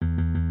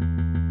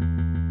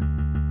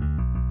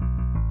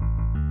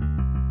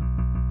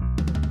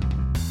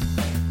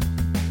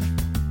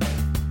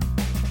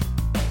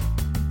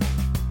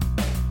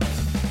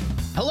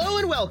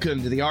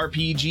Welcome to the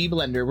RPG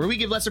Blender, where we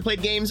give lesser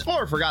played games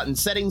or forgotten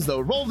settings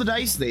the roll the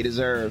dice they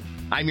deserve.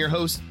 I'm your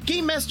host,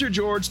 Game Master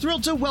George,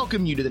 thrilled to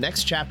welcome you to the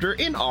next chapter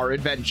in our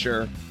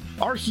adventure.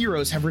 Our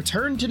heroes have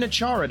returned to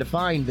Nachara to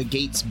find the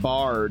gates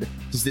barred.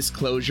 Does this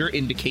closure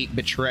indicate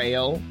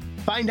betrayal?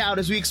 Find out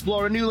as we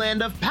explore a new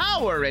land of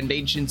power and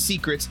ancient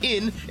secrets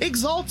in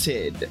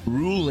Exalted: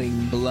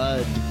 Ruling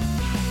Blood.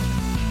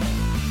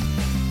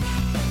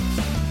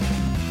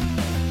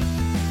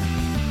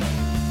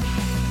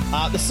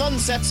 The sun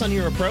sets on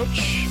your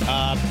approach,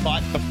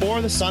 but before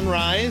the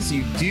sunrise,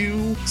 you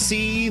do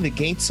see the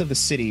gates of the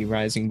city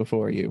rising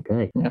before you.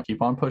 Okay. Yeah,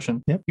 keep on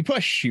pushing. Yep. You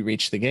push, you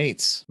reach the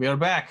gates. We are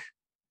back.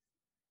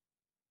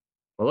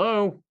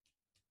 Hello.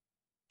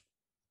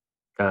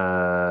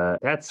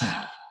 That's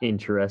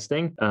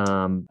interesting. Get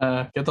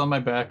on my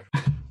back.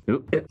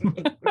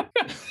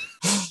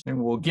 And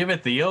we'll give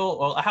it the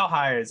well, how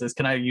high is this?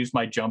 Can I use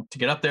my jump to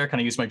get up there? Can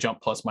I use my jump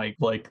plus my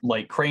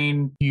light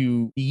crane?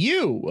 You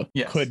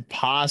Yes. could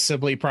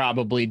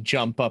probably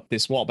jump up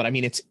this wall, but I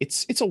mean it's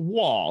a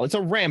wall, it's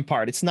a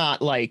rampart. It's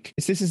not like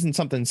this isn't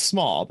something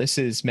small. This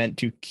is meant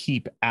to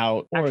keep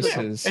out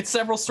horses. It's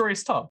several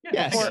stories tall.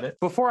 Yes.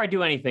 Before I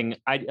do anything,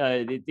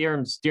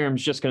 Dirham's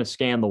just going to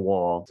scan the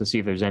wall to see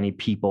if there's any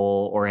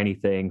people or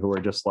anything who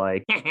are just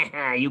like,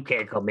 you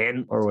can't come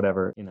in or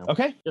whatever, you know.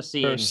 Okay. Just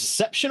seeing.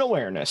 Perception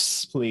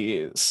awareness, please.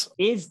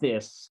 Is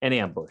this an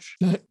ambush?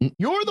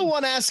 You're the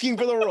one asking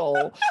for the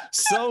roll,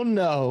 so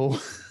no.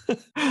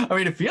 I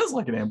mean, it feels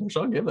like an ambush.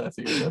 I'll give that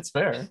to you. That's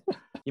fair.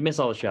 You miss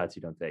all the shots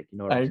you don't take. You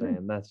know what I I'm agree.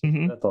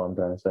 saying? That's all I'm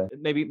trying to say.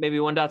 Maybe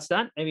one dot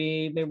stunt.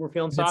 Maybe we're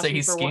feeling Did say saucy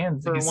he for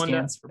scans. one. He For one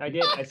scans dot. for I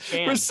did. I We're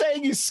scanned.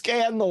 saying you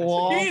scan the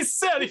wall. He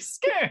said he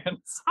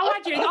scans. How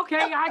much?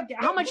 Okay.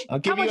 How much? I'll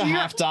give how you much a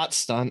half dot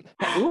stunt.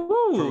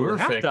 Ooh,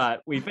 half Perfect.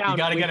 dot. We found. You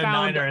gotta we get a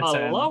found 9 or a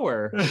 10.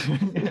 lower.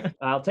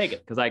 I'll take it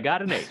because I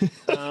got an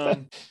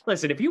 8.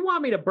 Listen, if you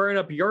want me to burn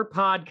up your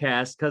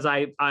podcast because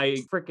I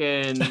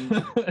freaking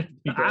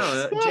I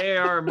don't know,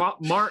 J.R.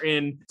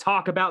 Martin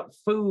talk about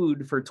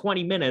food for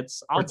 20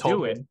 minutes, I'll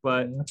do it.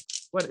 But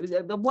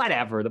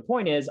whatever. The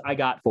point is, I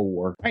got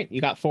 4. Right, you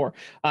got 4.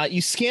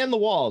 You scan the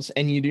walls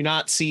and you do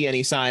not see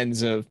any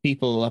signs of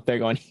people up there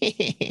going.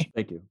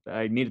 Thank you.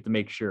 I needed to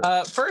make sure.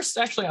 First,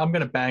 actually, I'm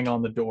gonna bang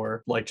on the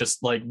door, just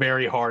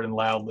very hard and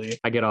loudly.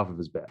 I get off of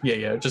his bed.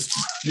 Yeah. I'm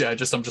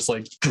just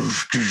like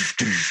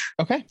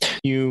Okay,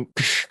 you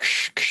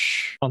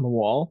on the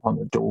wall. on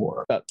the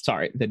door.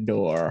 Sorry, the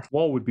door.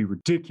 Wall would be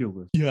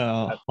ridiculous.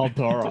 Yeah, I'll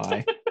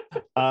die.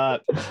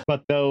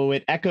 But though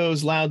it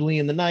echoes loudly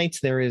in the night,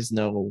 there is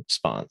no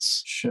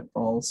response. Shit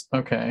balls.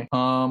 Okay.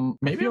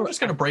 Maybe I'm just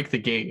gonna break the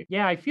gate.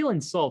 Yeah, I feel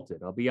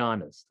insulted. I'll be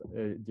honest.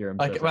 Dirham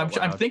says out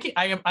I'm loud. thinking.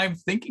 I'm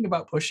thinking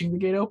about pushing the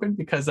gate open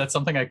because that's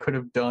something I could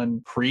have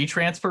done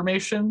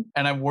pre-transformation,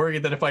 and I'm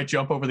worried that if I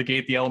jump over the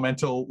gate, the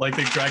elemental,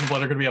 the dragon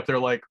blood, are gonna be up there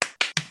like.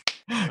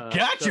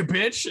 Gotcha,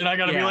 bitch! And I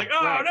gotta be like,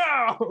 oh right.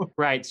 no!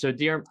 Right. So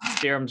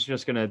Dirham's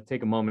just gonna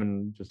take a moment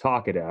and just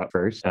talk it out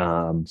first.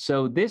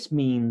 So this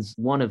means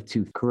one of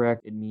two,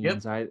 correct? It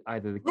means either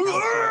the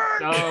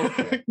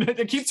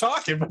council. Keep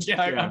talking, but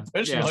I'm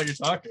pushing while you're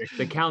talking.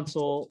 The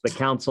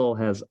council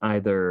has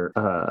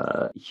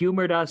either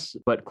humored us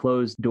but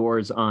closed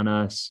doors on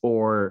us,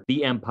 or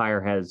the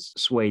Empire has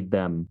swayed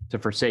them to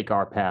forsake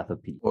our path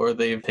of peace. Or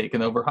they've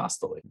taken over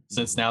hostily.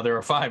 Since now there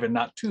are 5 and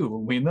not 2,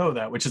 we know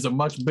that, which is a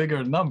much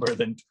bigger number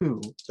than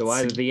 2. So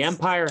either the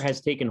Empire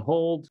has taken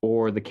hold,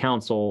 or the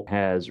council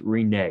has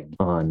reneged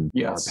on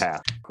our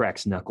path.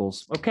 Cracks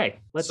knuckles. Okay,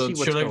 let's see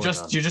what's going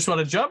on. You just want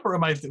to jump, or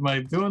am I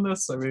doing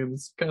this? I mean,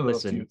 it's kind of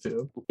up to you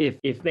too.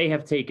 If they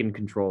have taken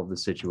control of the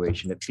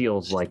situation, it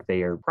feels like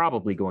they are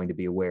probably going to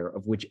be aware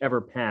of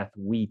whichever path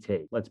we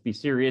take. Let's be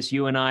serious.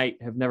 You and I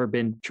have never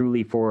been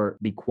truly for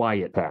the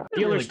quiet path.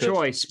 Dealer's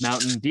choice,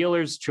 Mountain.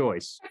 Dealer's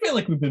choice. I feel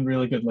like we've been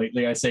really good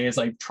lately. I say as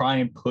I try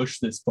and push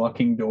this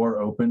fucking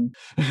door open.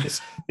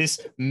 This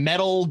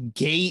metal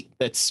gate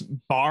that's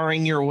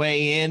barring your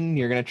way in,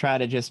 you're going to try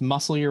to just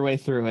muscle your way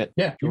through it.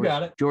 Yeah, you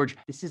got it. George,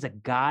 this is a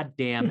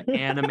goddamn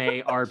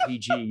anime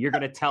RPG. You're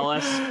going to tell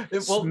us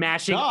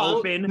smashing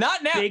open.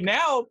 Not now.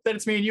 Now that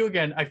it's me and you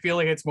again, I feel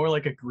like it's more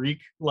like a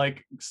Greek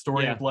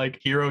story of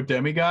hero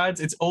demigods.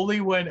 It's only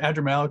when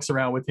Adramalick's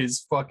around with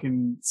his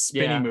fucking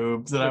spinny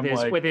moves that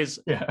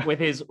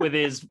with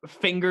his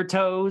finger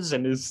toes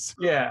and his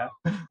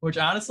which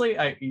honestly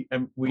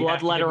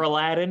Bloodletter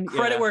Aladdin.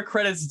 Credit where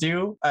credit's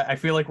due. I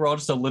feel like we're all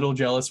just a little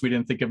jealous we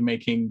didn't think of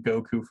making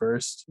Goku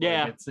first.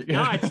 Yeah,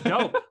 it's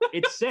dope.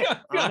 It's sick.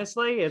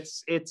 Honestly,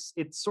 it's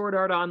Sword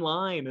Art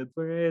Online.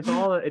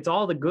 It's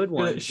all the good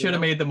ones. Should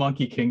have made the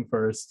Monkey King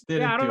first.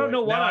 I don't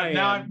know why.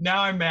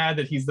 Now I'm mad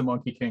that he's the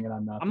Monkey King and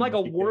I'm not. I'm like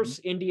a worse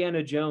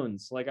Indiana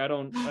Jones. Like I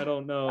don't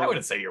know. I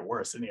wouldn't say you're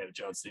worse. Indiana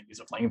Jones didn't use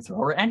a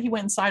flamethrower, and he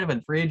went inside of a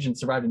fridge and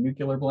survived a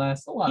nuclear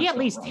blast. He at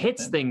least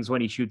hits things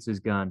when he shoots his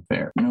gun.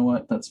 Fair. You know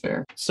what? That's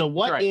fair. So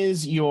what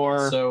is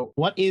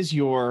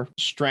your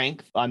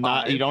strength? I'm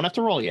not. You don't have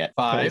to roll yet.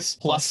 5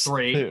 plus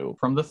 3 2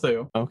 from the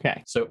Thu.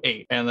 Okay. So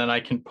 8. And then I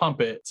can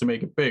pump it to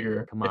make it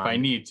bigger Come if I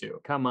on. need to.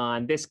 Come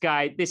on, this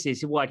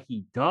is what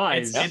he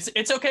does.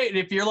 It's okay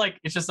if you're like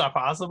it's just not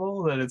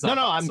possible. Then it's No, not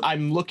no. possible.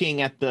 I'm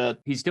looking at the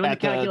He's doing the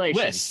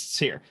calculations. lists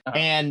here, Uh-huh.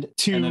 and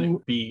to And then it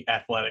would be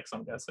athletics.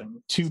 I'm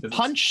guessing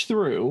punch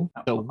through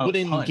the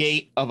wooden punch.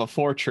 gate of a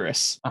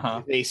fortress.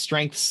 Uh-huh. A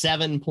strength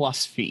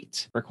 7+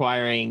 feet,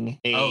 requiring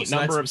a so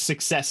number that's- of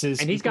successes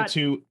And he's equal got-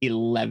 to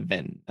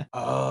 11.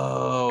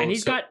 Oh, and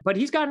he's got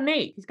an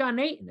 8. He's got an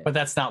 8 in it. but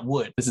that's not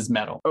wood. This is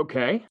metal.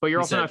 Okay, but you're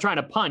He also said- not trying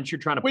to punch. You're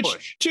trying to Which,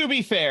 push. to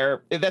be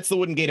fair, that's the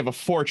wooden gate of a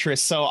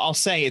fortress, so I'll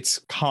say it's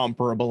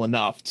comparable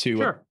enough to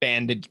Sure. a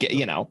banded gate.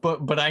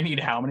 But I need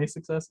how many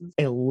successes?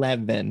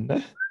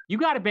 11. You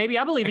got it, baby.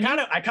 I believe in you.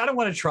 I kind of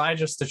want to try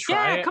just to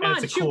try Yeah, it. come and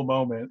on, it's a cool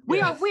moment. We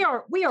Yeah.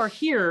 are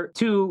here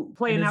to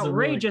play It an is a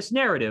really- outrageous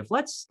narrative.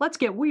 Let's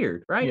get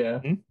weird, right? Yeah.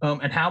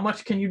 And how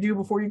much can you do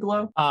before you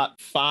glow?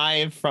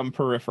 5 from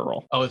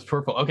peripheral. Oh, it's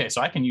purple. Okay, so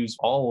I can use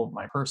all of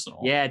my personal.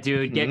 Yeah,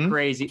 dude, get Mhm.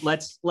 crazy.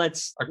 Let's I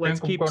think I'm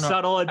keep gonna-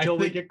 subtle I until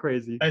we think- get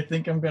crazy. I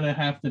think I'm gonna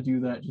have to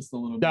do that just a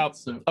little Now, bit.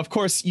 So of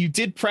course, you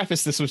did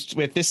preface this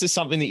with this is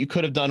something that you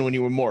could have done when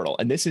you were mortal,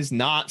 and this is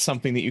not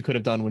something that you could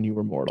have done when you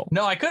were mortal.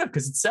 no, I could have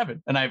because it's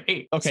 7 and I have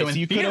 8. Okay, so, in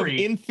you could have,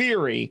 theory, in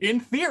theory. in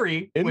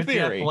theory, In with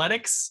theory. the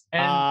athletics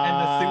and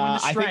the thing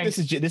with the I strength.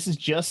 think this is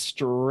just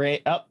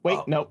straight up. Wait,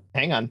 Oh. no,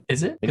 hang on.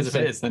 Is it? Because if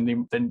it It's is,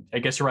 then I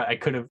guess you're right. I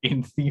could have,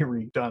 in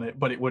theory, done it,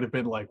 but it would have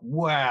been like,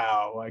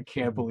 wow, I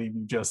can't believe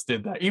you just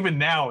did that. Even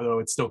now, though,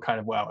 it's still kind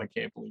of wow, I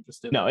can't believe you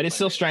just did that. No, it is But-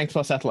 still strength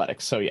plus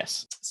athletics. So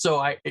yes.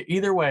 So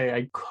either way,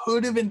 I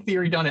could have, in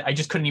theory, done it. I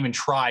just couldn't even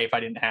try if I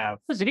didn't have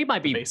Listen, he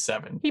might be base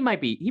 7. he might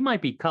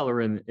be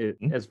coloring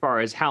it Mhm. as far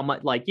as how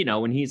much, like,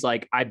 when he's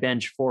like, I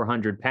bench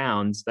 400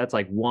 pounds, that's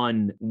like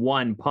one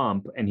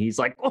pump, and he's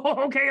like,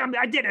 oh, okay,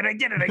 I did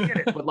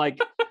it. But like,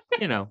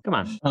 come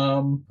on.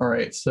 All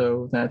right,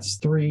 so that's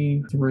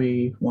 3,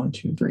 1,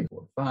 2, 3,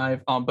 4,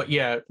 5. But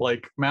yeah,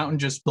 like Mountain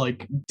just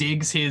like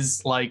digs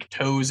his like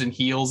toes and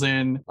heels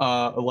in,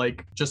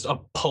 like just a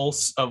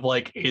pulse of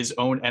like his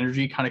own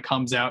energy kind of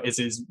comes out as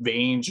his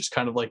veins just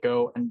kind of like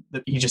go, and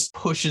he just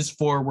pushes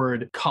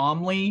forward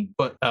calmly,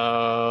 but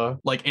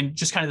like in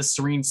just kind of the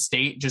serene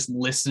state, just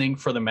listening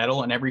for the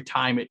metal, and every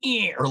time it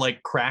or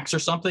like cracks or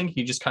something,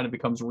 he just kind of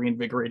becomes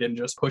reinvigorated and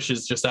just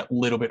pushes just that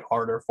little bit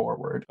harder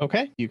forward.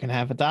 Okay, you can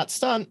have a dot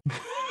stunt.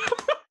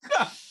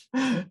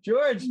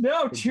 George,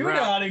 no Good two drop.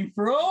 dotting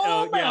for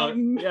old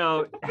Mountain.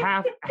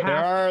 Half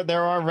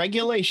There are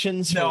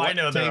regulations. No, for I what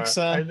know there takes,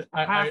 are.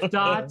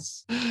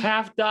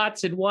 half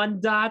dots and 1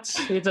 dots.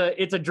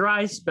 It's a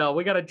dry spell.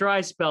 We got a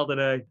dry spell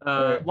today.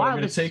 I'm While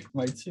gonna this take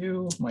my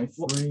 2, my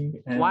 3,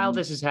 and while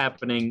this is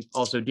happening,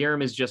 also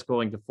Dirham is just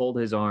going to fold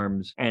his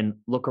arms and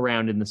look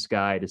around in the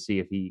sky to see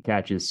if he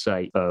catches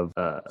sight of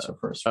so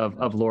first of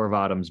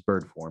Lorvottom's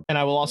bird form. And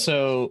I will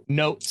also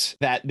note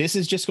that this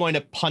is just going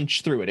to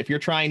punch through it. If you're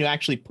trying to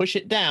actually push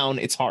it down,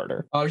 it's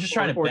harder. I was just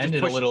trying to or bend just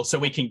it push- a little so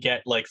we can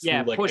get like through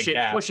Yeah, like push a it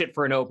gap. push it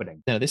for an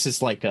opening. No, this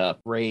is like a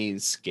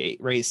raised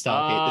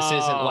style gate. This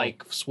isn't Oh.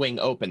 like swing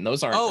open.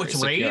 Those aren't. Oh, very it's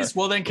secure. raised.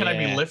 Well, then can I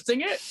be Yeah. lifting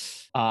it?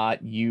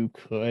 You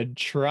could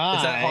try.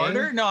 Is that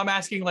harder? No, I'm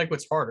asking like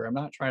what's harder. I'm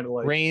not trying to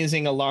like.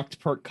 Raising a locked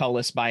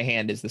portcullis by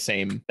hand is the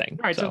same thing.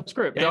 All right, so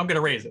screw it. Yeah, I'm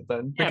gonna raise it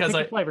then Yeah, because pick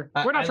your flavor.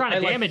 We're not trying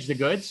to damage the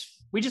goods.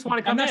 We just want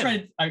to come I'm not in. trying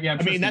to. Yeah,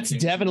 I mean, that's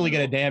definitely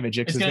going to damage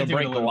it It's because gonna it'll do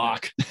it a break the little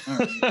lock. All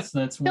right, so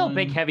that's Still a one.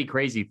 big, heavy,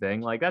 crazy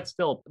thing. Like that's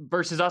still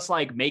versus us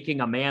like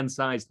making a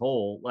man-sized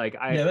hole. Like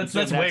Yeah,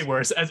 that's way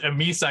worse. As a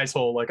me-size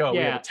hole, like we have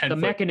Yeah, a 10 the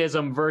foot.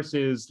 mechanism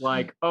versus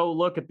like, oh,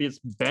 look at this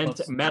bent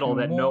Plus metal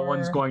that no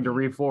one's more. going to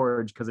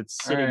reforge because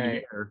it's sitting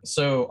Alright. here.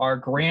 So our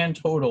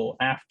grand total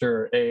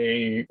after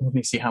let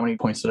me see how many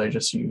points did I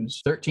just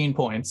use? 13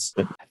 points.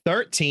 Is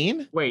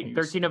 13? Wait,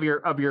 13 of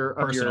your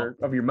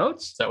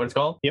motes? that what it's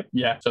called? Yep.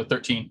 Yeah. So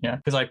 13. Yeah.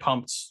 Because I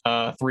pumped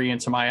 3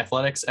 into my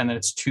athletics, and then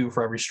it's 2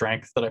 for every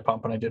strength that I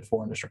pump, and I did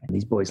 4 into strength.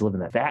 These boys living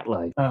that fat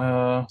life.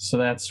 So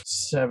that's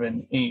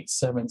 7, 8,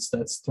 7. So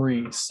that's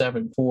 3,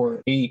 7,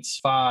 4, 8,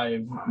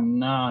 5,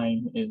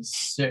 9 is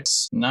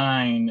 6,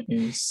 9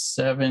 is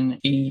 7,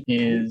 8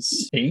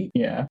 is 8.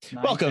 Yeah.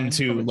 9, Welcome 10.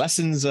 to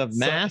Lessons of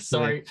Math.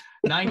 Sorry.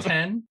 9,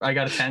 10. I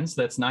got a 10.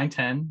 So that's 9,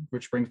 10,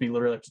 which brings me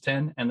literally up to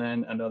 10. And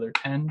then another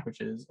 10,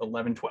 which is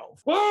 11, 12.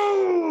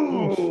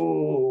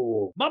 Whoa!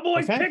 My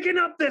boy's Okay. picking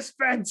up this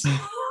fence.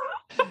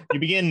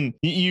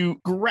 You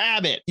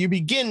grab it. You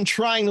begin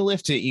trying to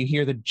lift it. You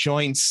hear the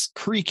joints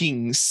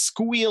creaking,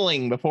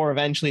 squealing before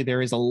eventually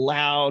there is a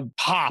loud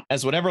pop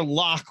as whatever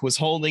lock was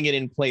holding it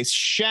in place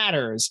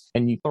shatters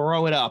and you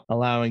throw it up,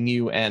 allowing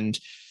you and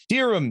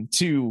Dirham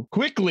to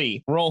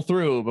quickly roll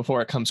through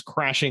before it comes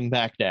crashing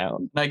back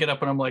down. And I get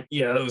up and I'm like,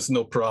 yeah, that was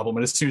no problem.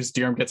 And as soon as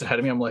Dirham gets ahead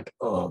of me, I'm like,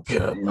 oh,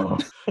 God, no.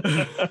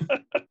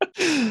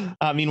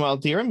 Meanwhile,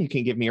 Dirham, you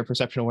can give me your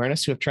perception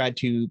awareness to have tried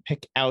to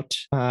pick out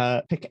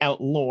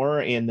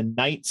lore in the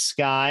night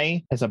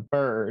sky as a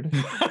bird.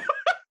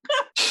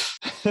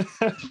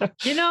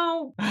 You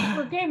know,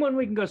 for a game when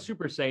we can go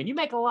Super Saiyan, you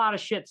make a lot of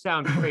shit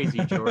sound crazy,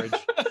 George.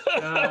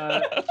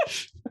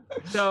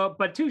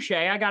 But touche,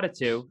 I got a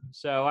 2.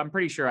 So I'm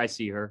pretty sure I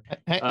see her.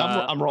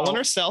 I'm rolling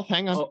her stealth.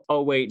 Hang on.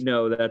 Oh, wait,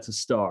 no, that's a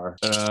star.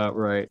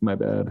 Right, my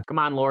bad. Come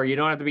on, Laura, you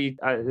don't have to be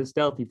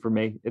stealthy for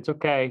me. It's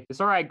okay.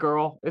 It's all right,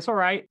 girl. It's all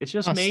right. It's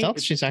just me.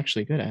 Stealth she's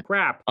actually good at.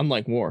 Crap.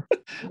 Unlike war.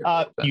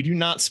 You do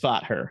not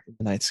spot her in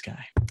the night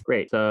sky.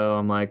 Great. So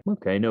I'm like,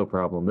 okay, no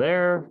problem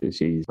there.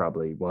 She's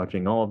probably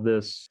watching all of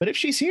this. But if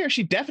she's here,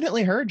 she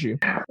definitely heard you.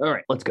 All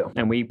right, let's go.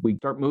 And we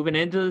start moving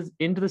into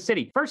the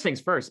city. First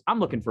things first, I'm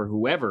looking for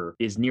whoever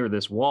is near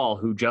this wall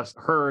who just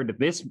heard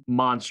this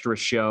monstrous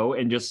show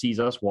and just sees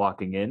us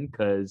walking in,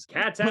 because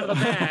cat's out of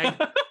the bag.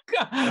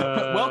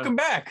 Welcome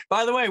back.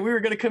 By the way, we were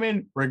going to come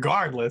in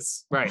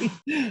regardless. Right.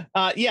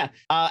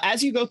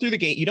 As you go through the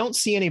gate, you don't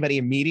see anybody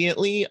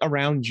immediately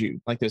around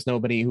you. Like there's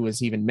nobody who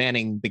was even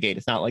manning the gate.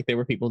 It's not like there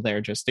were people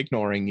there just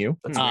ignoring you.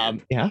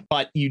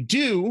 But you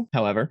do,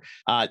 however,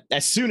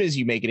 as soon as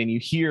you make it and you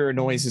hear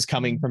noises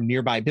coming from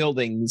nearby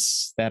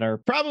buildings that are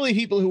probably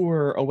people who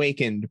were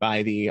awakened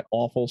by the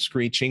awful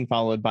screeching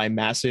followed by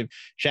massive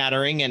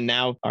shattering and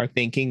now are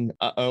thinking,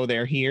 uh-oh,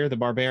 they're here. The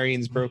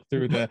barbarians broke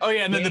through the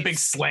and then the big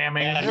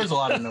slamming. There's a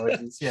lot of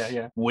noises.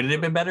 Yeah. Would it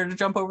have been better to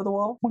jump over the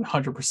wall?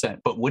 100%.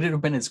 But would it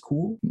have been as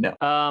cool?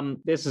 No.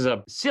 This is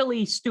a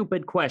silly,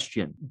 stupid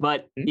question,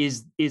 but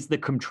is the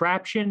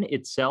contraption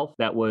itself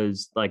that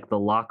was like the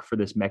lock for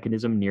this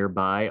mechanism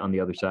nearby on the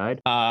other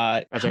side?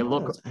 As I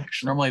look,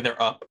 normally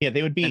they're up. Yeah,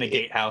 they would be in a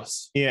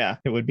gatehouse. Yeah,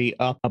 it would be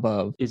up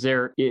above. Is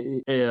there?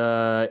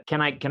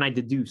 Can I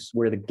deduce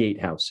where the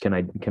gatehouse? Can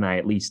I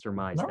at least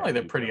surmise? Normally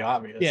they're pretty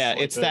obvious. Yeah,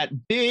 it's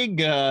that big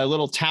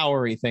little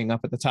towery thing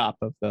up at the top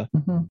of the.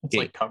 It's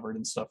like covered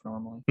and stuff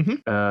normally.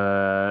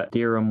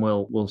 Dirham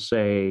will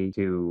say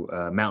to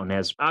Mountain,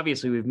 as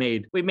obviously we've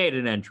made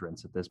an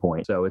entrance at this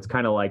point, so it's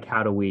kind of like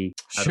how do we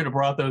should have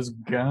brought those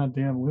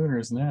goddamn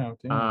lunars now.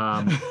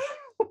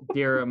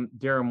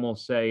 Dirham will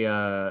say,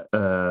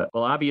 well,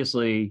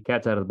 obviously,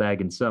 cat's out of the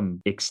bag in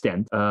some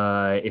extent.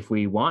 If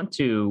we want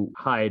to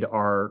hide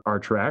our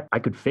track, I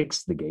could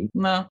fix the gate.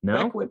 No.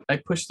 I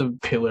pushed the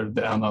pillar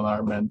down on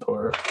our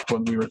mentor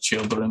when we were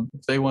children.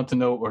 If they want to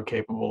know what we're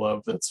capable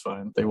of, that's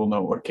fine. They will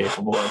know what we're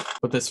capable of.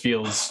 But this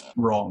feels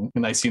wrong,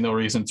 and I see no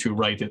reason to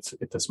write it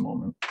at this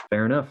moment.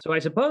 Fair enough. So I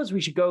suppose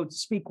we should go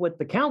speak with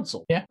the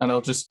council. Yeah, and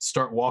I'll just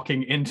start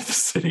walking into the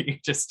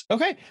city.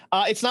 Okay.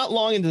 It's not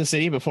long into the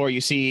city before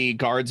you see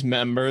guards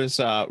members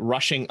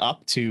rushing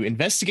up to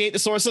investigate the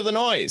source of the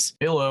noise.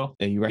 Hello.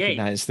 You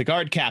recognize the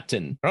guard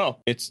captain. Oh,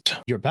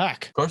 you're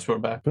back. Of course we're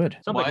back. Good.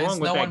 Why is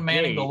no one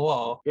manning the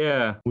wall?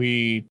 Yeah.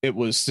 It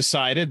was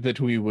decided that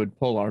we would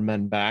pull our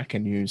men back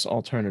and use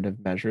alternative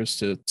measures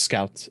to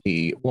scout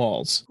the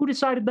walls. Who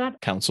decided that?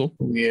 Council.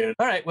 Weird.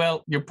 All right,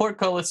 well, your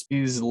portcullis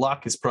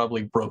lock is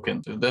probably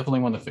broken. So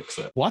definitely want to fix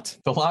it. What?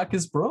 The lock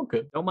is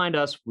broken. Don't mind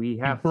us. We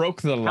have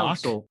broke the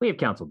council. Lock. We have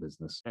council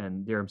business.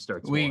 And Dirham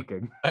starts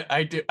walking.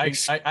 I do.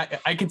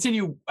 I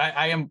continue.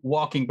 I am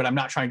walking, but I'm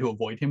not trying to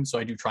avoid him. So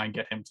I do try and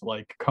get him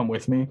to come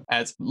with me.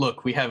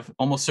 Look, we have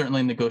almost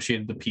certainly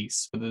negotiated the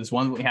peace, but there's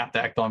one we have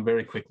to act on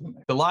very quickly.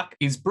 The lock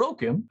is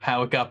broken.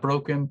 How it got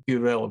broken,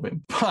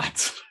 irrelevant.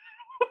 But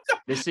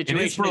this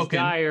situation is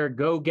dire.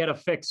 Go get a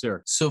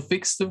fixer. So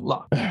fix the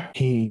lock.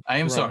 I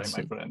am sorry,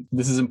 my friend.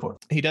 This is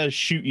important. He does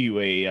shoot you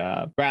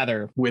a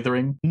rather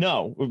withering.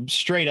 No,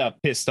 straight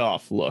up pissed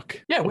off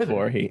look. Yeah,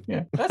 withering.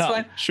 That's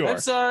fine. Sure. I'm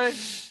sorry.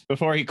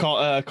 Before he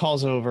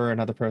calls over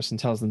another person,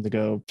 tells them to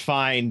go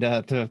find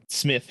the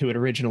smith who had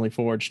originally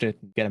forged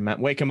it, get him out,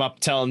 wake him up,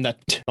 tell him that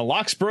the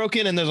lock's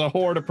broken and there's a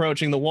horde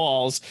approaching the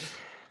walls.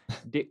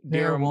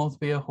 There won't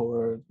be a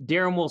horde.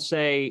 Dirham will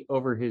say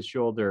over his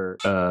shoulder,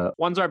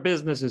 once our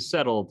business is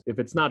settled, if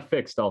it's not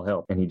fixed, I'll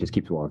help. And he just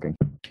keeps walking.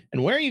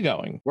 And where are you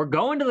going? We're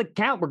going to the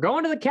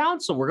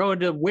council. We're going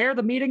to where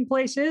the meeting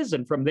place is,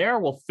 and from there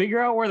we'll figure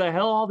out where the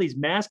hell all these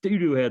masked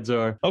doo-doo heads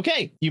are.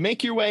 Okay, you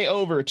make your way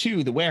over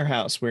to the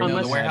warehouse where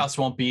the warehouse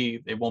won't be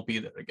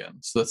there again.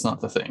 So that's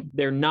not the thing.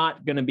 They're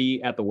not going to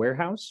be at the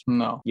warehouse?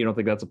 No. You don't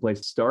think that's a place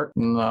to start?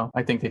 No,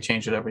 I think they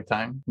change it every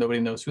time. Nobody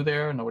knows who they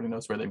are. Nobody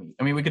knows where they meet.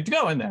 I mean, we could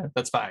go in there.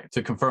 That's fine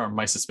to confirm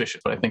my suspicion,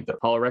 but I think that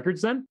Hall of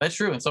Records then? That's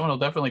true. And someone will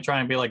definitely try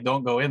and be like,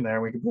 don't go in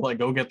there. We could be like,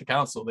 go get the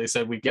council. They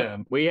said we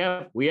can. We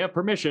have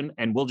permission,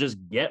 and we'll just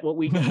get what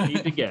we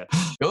need to get.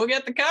 Go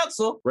get the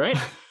council. Right?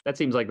 That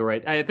seems like the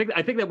right. I think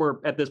that we're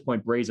at this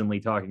point brazenly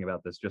talking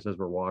about this just as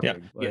we're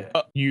walking. Yeah.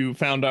 You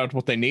found out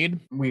what they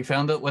need? We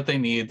found out what they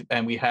need,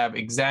 and we have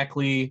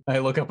exactly. I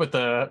look up at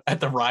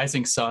the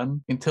rising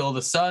sun. Until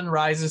the sun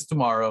rises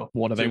tomorrow.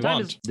 What do they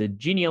want? The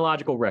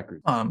genealogical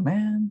record. Oh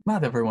man,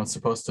 not everyone's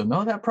supposed to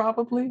know that.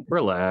 Probably.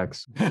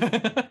 Relax.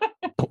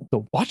 The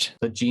what?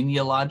 The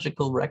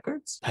genealogical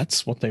records?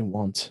 That's what they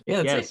want.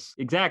 Yeah, yes,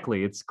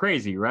 exactly. It's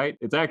crazy, right?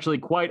 It's actually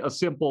quite a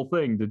simple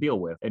thing to deal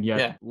with. And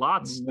yet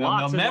lots they'll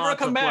and never lots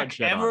come of back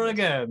bloodshed ever on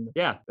again.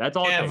 Yeah, that's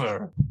all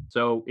ever.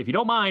 So if you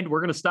don't mind,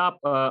 we're going to stop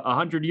a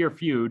 100-year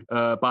feud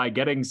by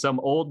getting some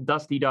old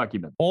dusty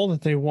document. All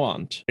that they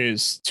want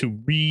is to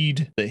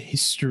read the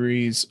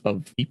histories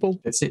of people.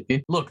 It's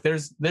look,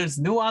 there's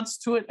nuance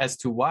to it as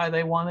to why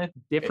they want it.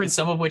 Difference,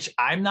 some of which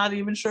I'm not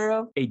even sure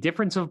of. A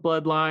difference of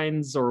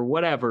bloodlines or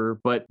whatever.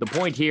 But the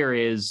point here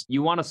is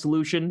you want a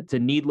solution to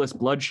needless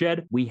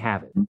bloodshed? We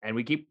have it. And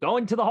we keep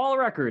going to the Hall of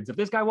Records. If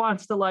this guy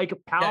wants to like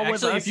pal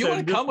with us. If you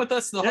want to come with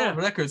us to the Hall of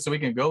Records so we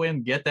can go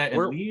in, get that,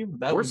 and leave,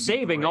 we're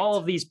saving all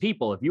of these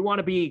people. If you want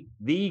to be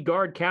the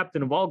guard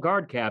captain of all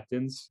guard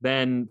captains,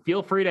 then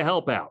feel free to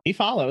help out. He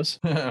follows.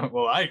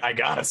 Well, I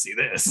gotta see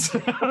this.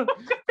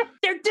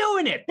 They're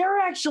doing it. They're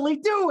actually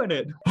doing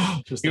it.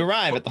 You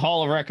arrive at the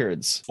Hall of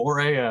Records. 4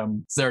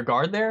 a.m. Is there a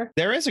guard there?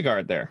 There is a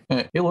guard there.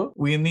 Hello.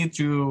 We need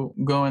to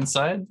go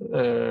inside.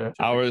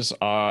 Hours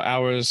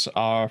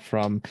are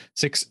from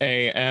 6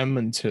 a.m.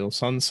 until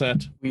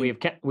sunset. We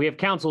have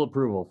council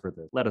approval for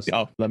this. Let us.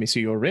 Oh, let me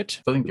see your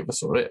writ. They didn't give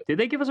us a writ. Did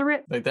they give us a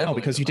writ? Oh,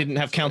 because you didn't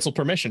have council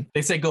permission.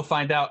 They say go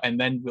find out, and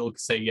then we'll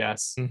say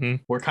yes. Mm-hmm.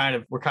 We're kind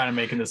of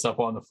making this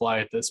up on the fly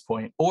at this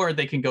point, or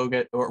they can go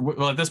get.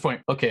 Well, at this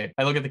point, okay.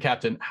 I look at the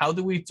captain. How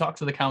do we talk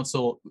to the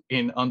council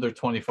in under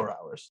 24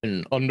 hours?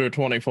 In under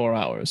 24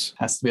 hours.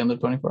 Has to be under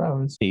 24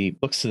 hours. He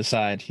looks to the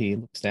side. He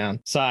looks down.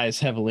 Sighs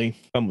heavily.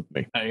 Come with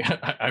me.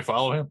 I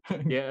follow him.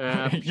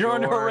 Yeah, you're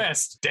under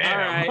arrest.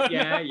 Damn. All right.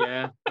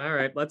 Yeah. All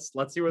right. Let's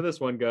see where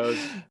this one goes.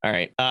 All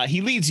right.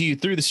 He leads you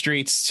through the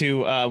streets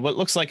to what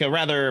looks like a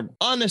rather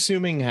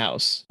unassuming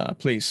house.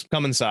 Please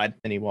come inside.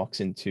 And he walks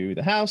into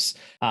the house.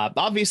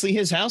 Obviously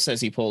his house,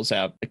 as he pulls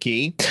out a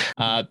key.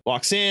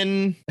 Walks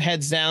in,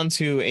 heads down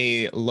to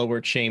a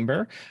lower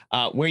chamber,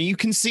 where you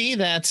can see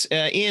that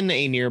in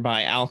a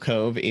nearby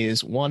alcove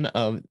is one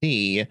of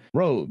the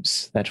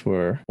robes that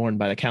were worn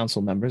by the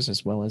council members,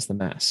 as well as the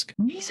mask.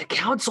 He's a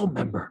council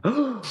member.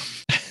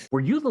 Were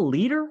you the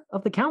leader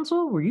of the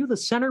council? Were you the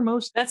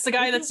centermost? That's the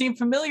guy that seemed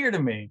familiar to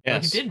me.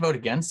 Yes. He did vote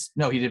against.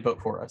 No, he did vote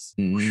for us.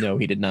 No,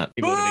 he did not.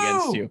 He voted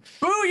against you.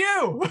 Boo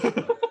you!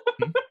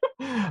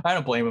 I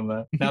don't blame him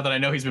though. Now that I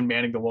know he's been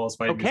manning the walls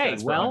fighting these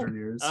guys for 100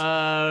 years.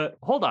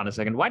 Hold on a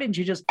second. Why didn't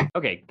you just?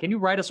 Okay, can you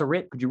write us a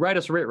writ? Could you write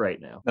us a writ right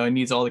now? No, he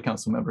needs all the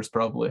council members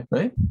probably,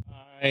 right?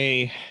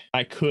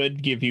 I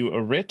could give you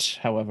a writ.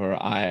 However,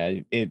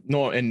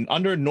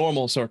 under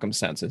normal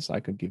circumstances, I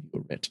could give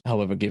you a writ.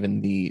 However, given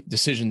the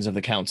decisions of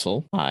the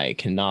council, I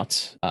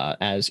cannot,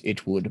 as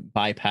it would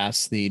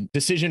bypass the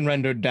decision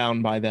rendered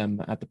down by them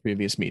at the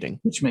previous meeting.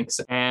 Which makes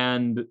sense.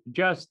 And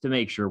just to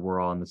make sure we're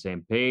all on the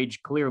same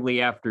page,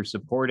 clearly after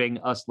supporting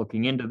us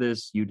looking into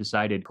this, you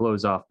decided to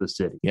close off the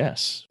city.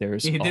 Yes,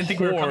 there's He didn't think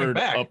we were coming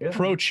back.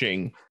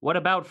 approaching. What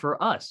about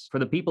for us? For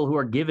the people who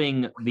are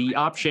giving the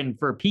option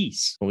for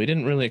peace? Well, we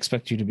didn't really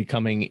expect you to be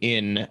coming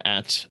in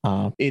at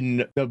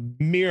in the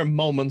mere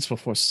moments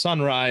before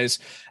sunrise,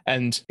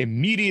 and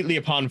immediately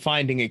upon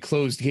finding a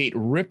closed gate,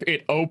 rip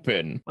it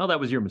open. Well, that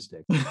was your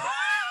mistake.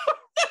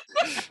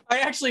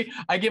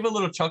 I give a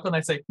little chuckle and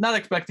I say, not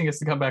expecting us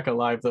to come back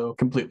alive though.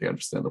 Completely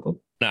understandable.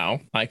 Now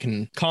I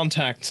can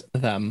contact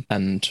them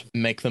and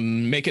make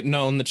it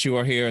known that you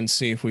are here and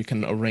see if we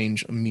can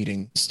arrange a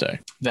meeting to stay.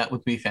 That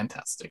would be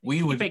fantastic.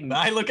 We would.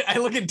 I look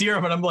at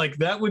Dirham and I'm like,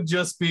 that would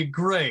just be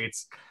great.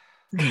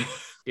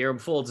 Dirham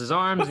folds his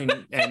arms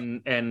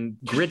and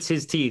grits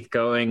his teeth,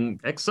 going,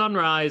 "Next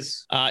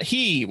sunrise."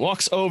 He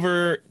walks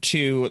over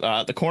to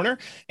the corner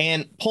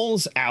and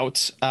pulls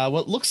out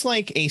what looks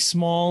like a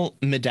small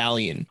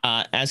medallion.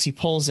 As he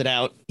pulls it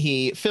out,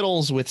 he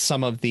fiddles with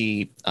some of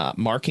the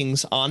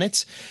markings on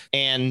it,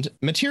 and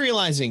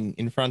materializing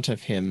in front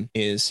of him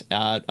is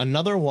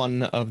another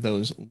one of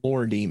those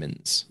lore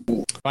demons.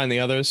 Find the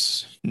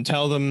others and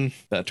tell them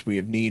that we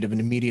have need of an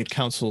immediate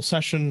council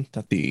session,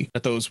 that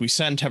those we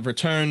sent have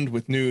returned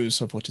with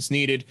news of what is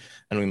needed,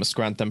 and we must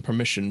grant them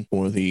permission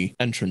for the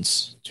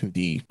entrance to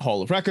the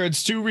Hall of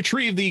Records to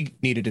retrieve the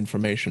needed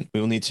information. We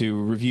will need to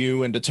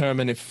review and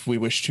determine if we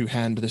wish to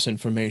hand this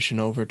information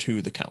over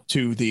to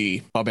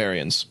the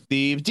barbarians.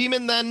 The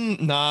demon then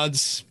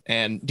nods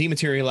and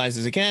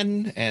dematerializes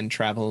again and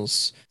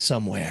travels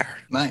somewhere.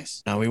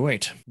 Nice. Now we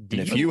wait. And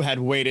if you had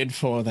waited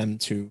for them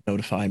to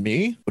notify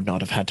me, would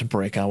not have had to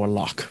break our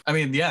lock. I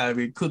mean, yeah,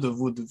 could have,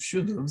 would have,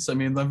 should have. I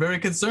mean, I'm very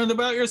concerned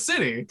about your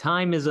city.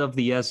 Time is of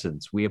the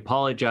essence. We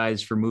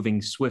apologize for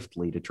moving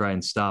swiftly to try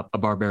and stop a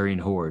barbarian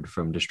horde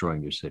from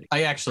destroying your city.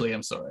 I actually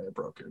am sorry I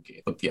broke your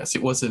gate. But yes,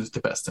 it wasn't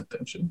the best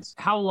intentions.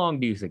 How long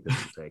do you think this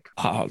will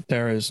take?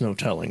 There is no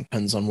telling.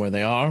 Depends on where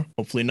they are.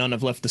 Hopefully none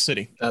have left the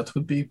city. That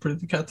would be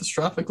pretty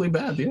catastrophically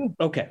bad, yeah.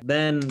 Okay,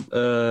 then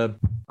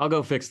I'll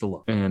go fix the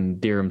lock. And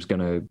Dirham's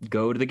gonna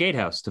go to the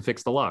gatehouse to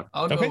fix the lock.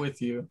 I'll go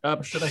with you.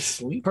 Or should I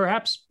sleep?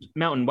 Perhaps,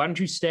 Mountain, why don't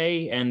you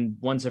stay, and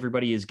once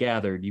everybody is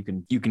gathered, you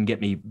can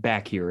get me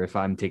back here if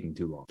I'm taking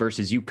too long.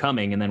 Versus you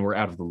coming and then we're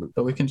out of the loop.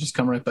 So we can just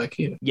come right back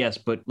here. Yes,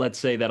 but let's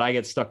say that I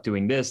get stuck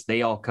doing this,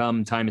 they all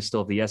come, time is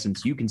still of the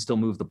essence. You can still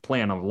move the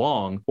plan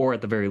along, or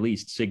at the very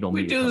least, signal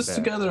me. We do this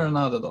together or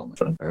not at all, my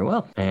friend. Very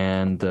well.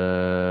 And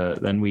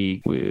then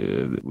we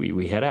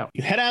head out.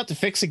 You head out to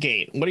fix a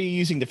gate. What are you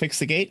using to fix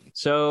the gate?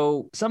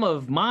 So some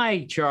of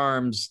my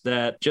charms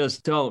that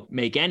just don't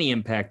make any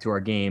impact to our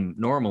game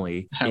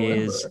normally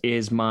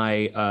is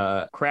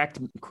my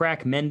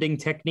crack mending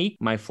technique,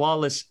 my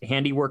flawless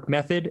handiwork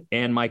method,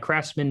 and my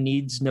craftsman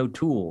needs no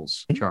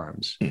tools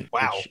charms.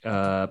 Wow.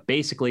 Which,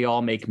 basically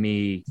all make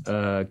me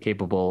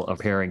capable of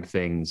pairing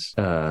things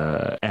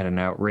at an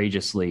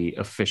outrageously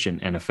efficient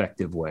and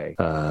effective way.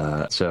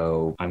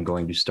 So I'm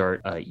going to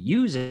start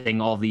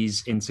using all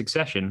these in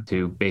succession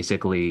to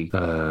basically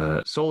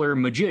solar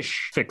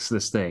magish fix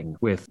this thing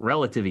with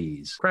relative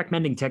ease. Crack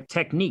mending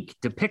technique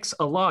depicts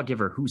a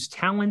lawgiver whose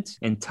talent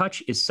and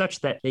touch is such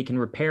that they can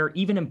repair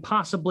even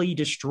impossibly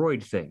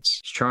destroyed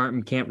things.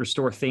 Charm can't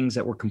restore things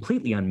that were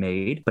completely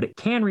unmade, but it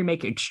can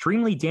remake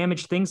extremely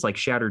damaged things like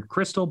shattered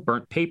crystal,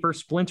 burnt paper,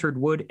 splintered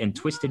wood, and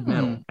twisted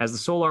metal. As the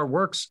solar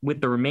works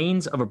with the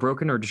remains of a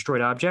broken or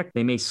destroyed object,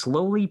 they may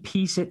slowly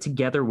piece it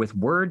together with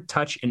word,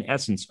 touch, and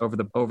essence over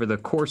the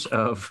course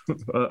of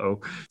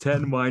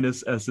 10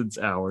 minus essence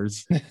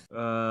hours.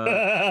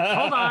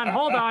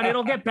 Hold on.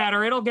 It'll get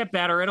better.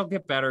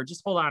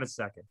 Just hold on a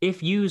second.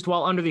 If used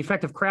while under the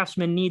effect of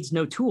craftsman needs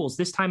no tools,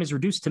 this time is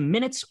reduced to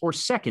minutes or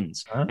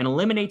seconds and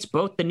eliminates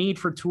both the need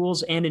for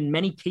tools and, in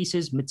many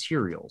cases,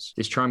 materials.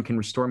 This charm can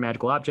restore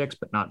magical objects,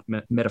 but not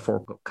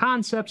metaphorical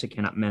concepts. It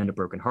cannot mend a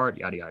broken heart,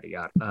 yada, yada,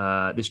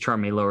 yada. This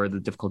charm may lower the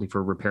difficulty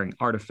for repairing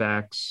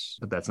artifacts,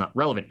 but that's not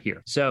relevant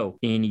here. So,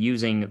 in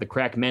using the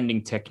crack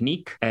mending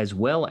technique, as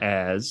well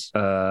as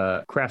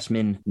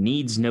craftsman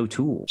needs no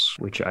tools,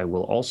 which I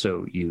will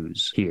also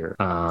use here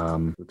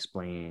to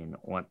explain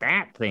what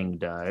that thing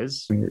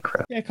does. Yeah,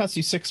 it costs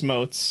you 6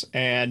 motes,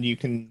 and you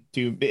can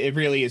do it.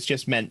 Really is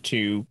just meant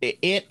to,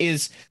 it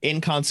is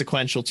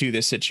inconsequential to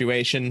this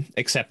situation,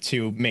 except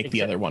to make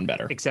the other one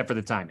better. Except for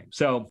the timing.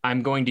 So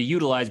I'm going to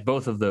utilize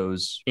both of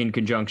those in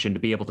conjunction to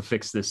be able to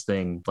fix this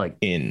thing like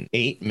in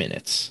 8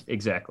 minutes.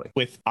 Exactly.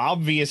 With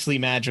obviously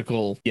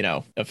magical,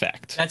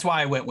 effect. That's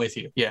why I went with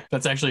you. Yeah,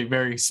 that's actually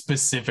very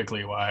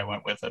specifically why I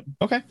went with it.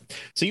 Okay.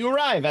 So you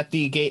arrive at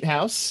the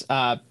gatehouse,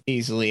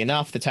 easily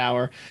enough, the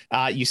tower.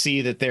 You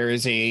see that there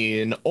is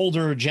an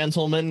older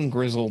gentleman,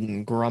 grizzled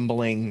and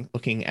grumbling,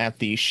 looking at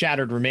the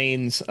shattered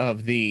remains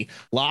of the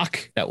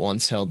lock that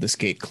once held this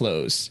gate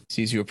closed.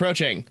 Sees you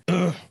approaching.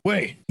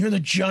 Wait, you're the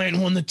giant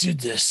one that did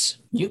this.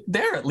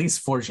 There are at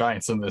least 4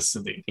 giants in this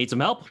city. Need some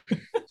help?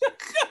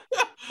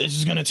 This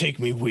is gonna take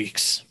me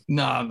weeks.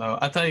 No.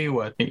 I'll tell you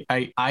what.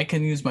 I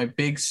can use my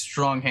big,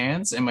 strong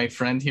hands, and my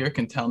friend here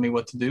can tell me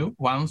what to do.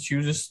 Why don't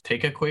you just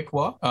take a quick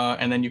walk,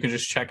 and then you can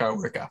just check our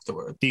work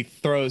afterward. He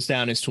throws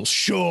down his tools.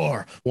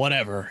 Sure,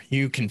 whatever.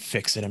 You can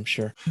fix it, I'm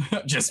sure.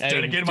 Just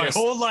dedicated my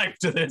whole life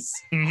to this.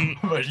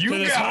 But you to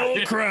this got whole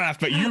it.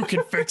 craft, but you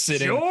can fix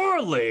it.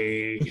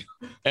 Surely.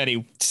 And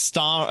he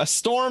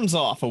storms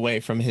off away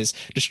from his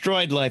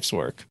destroyed life's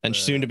work and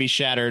soon-to-be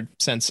shattered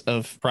sense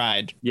of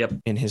pride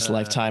in his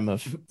lifetime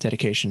of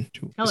dedication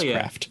to his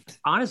craft.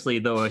 Honestly,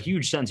 though, a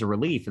huge sense of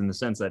relief in the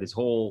sense that his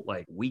whole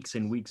weeks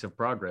and weeks of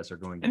progress are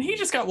going to and he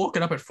just got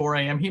woken up at 4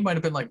 a.m. He might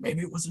have been like,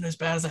 maybe it wasn't as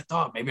bad as I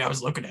thought. Maybe I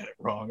was looking at it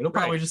wrong. It'll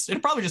probably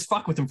just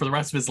fuck with him for the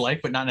rest of his life,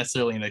 but not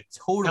necessarily in a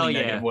totally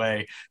negative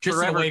way. Just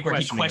Forever in a way where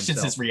he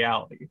questions his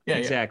reality. Yeah,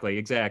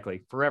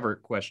 exactly. Forever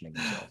questioning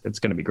himself. It's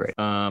going to be great.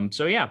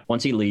 So yeah,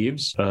 once he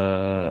leaves,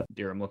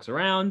 Dirham looks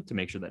around to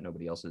make sure that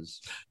nobody else is.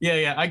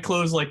 Yeah. I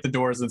close the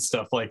doors and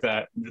stuff like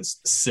that and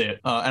just sit.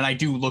 And I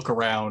do look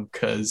around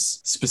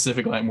because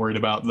specifically I'm worried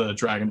about the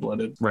dragon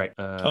blooded. Right.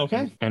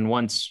 Okay. And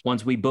once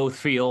we both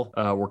feel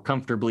we're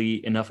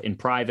comfortably enough in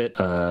private,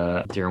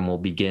 Dirham will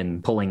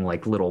begin pulling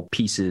little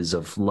pieces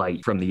of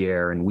light from the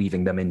air and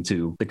weaving them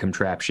into the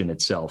contraption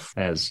itself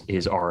as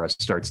his aura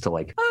starts to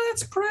Oh,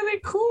 that's pretty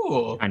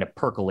cool. kind of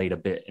percolate a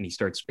bit, and he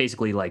starts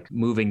basically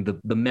moving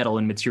the metal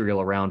and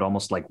material around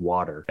almost like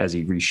water as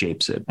he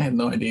reshapes it. I had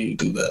no idea you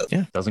do that.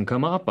 Yeah. Doesn't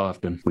come up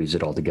often. Weaves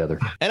it all together.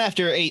 And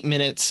after 8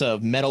 minutes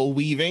of metal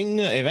weaving,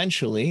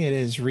 eventually it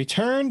is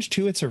returned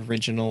to its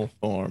original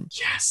form.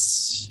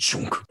 Yes.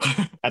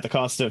 At the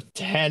cost of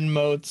 10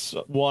 motes,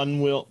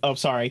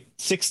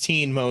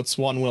 16 motes,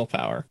 1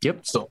 willpower.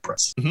 Yep. Still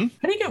impressive. Mm-hmm.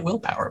 How do you get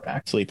willpower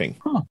back? Sleeping.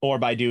 Huh. Or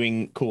by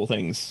doing cool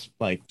things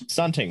like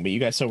stunting, but you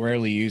guys so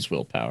rarely use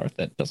willpower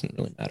that doesn't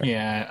really matter.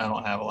 Yeah, I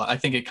don't have a lot. I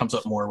think it comes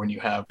up more when you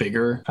have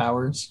bigger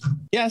powers.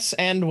 Yes,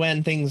 and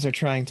when things are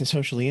trying to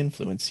socially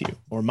influence you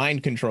or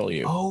mind control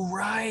you. Oh,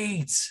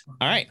 right.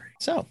 All right.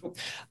 So,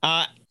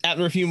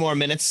 after a few more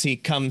minutes, the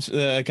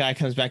guy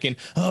comes back in.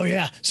 Oh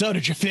yeah. So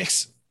did you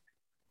fix?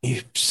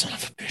 You son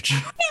of a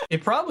bitch.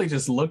 It probably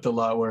just looked a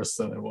lot worse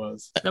than it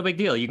was. No big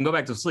deal. You can go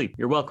back to sleep.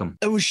 You're welcome.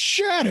 It was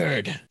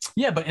shattered.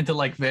 Yeah, but into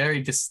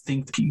very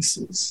distinct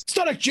pieces. It's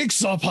not a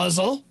jigsaw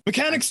puzzle.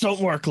 Mechanics don't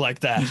work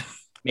like that.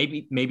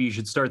 Maybe you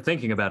should start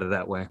thinking about it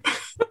that way.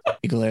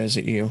 He glares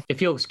at you. If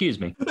you'll excuse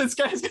me. This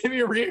guy's gonna be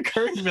a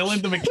reoccurring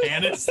villain, the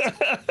mechanist.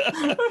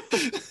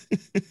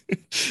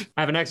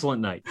 Have an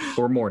excellent night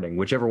or morning,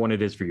 whichever one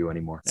it is for you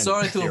anymore. And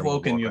Sorry to have Dirham will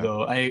woken walk you, out.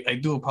 though. I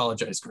do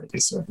apologize greatly,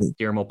 sir.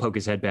 Dirham will poke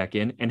his head back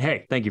in, and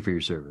hey, thank you for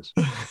your service.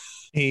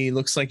 He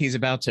looks like he's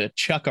about to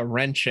chuck a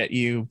wrench at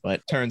you,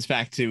 but turns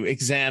back to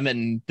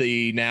examine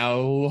the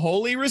now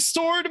wholly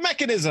restored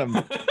mechanism.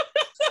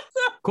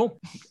 Cool.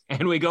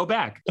 And we go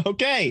back.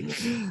 Okay.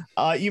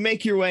 You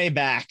make your way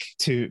back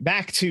to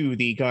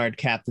the guard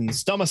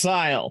captain's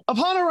domicile.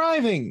 Upon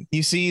arriving,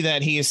 you see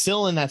that he is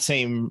still in that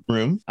same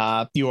room.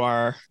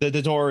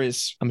 The door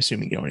is, I'm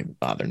assuming you don't even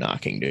bother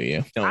knocking, do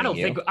you? I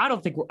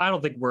don't think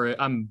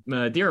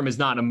Dirham is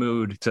not in a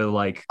mood to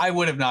like. I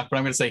would have knocked, but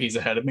I'm going to say he's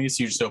ahead of me.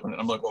 So you just open it.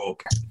 I'm like, oh,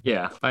 okay.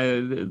 Yeah.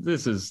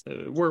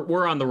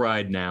 We're on the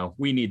ride now.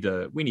 We need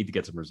to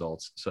get some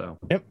results. So.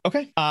 Yep.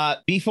 Okay.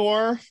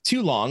 Before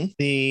too long,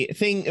 the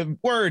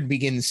word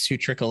begins to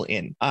trickle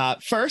in.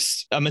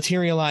 First,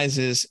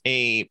 materializes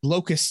a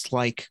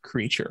locust-like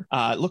creature.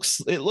 It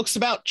looks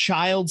about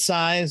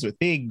child-sized with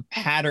big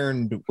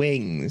patterned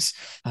wings.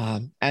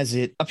 As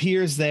it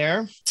appears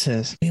there, it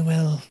says, "We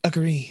will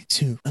agree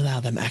to allow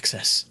them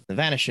access." It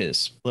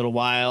vanishes. A little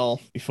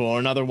while before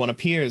another one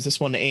appears. This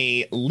one,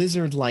 a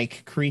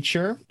lizard-like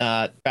creature,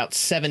 about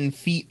 7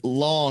 feet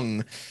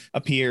long,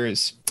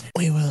 appears.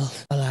 "We will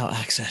allow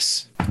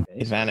access."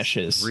 It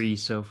vanishes. 3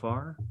 so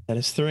far. That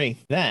is 3.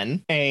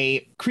 Then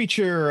a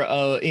creature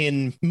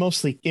in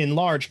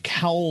large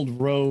cowled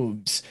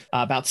robes,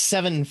 about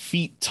 7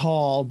 feet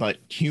tall but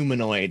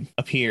humanoid,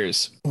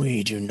 appears.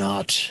 "We do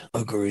not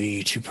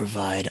agree to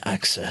provide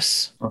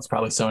access." Well, it's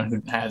probably someone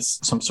who has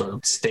some sort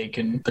of stake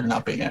in there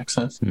not being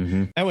accessed.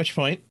 Mm-hmm. At which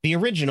point, the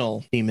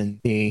original demon,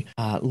 the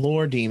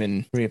lore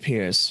demon,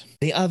 reappears.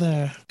 "The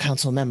other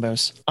council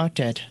members are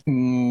dead."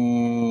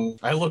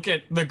 I look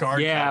at the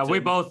guard. Yeah,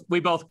 captain. we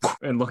both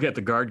and look at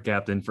the guard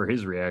captain for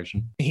his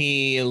reaction.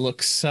 He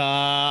looks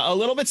a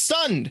little bit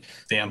stunned.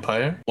 The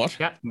Empire? What?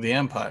 Yeah. The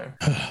Empire.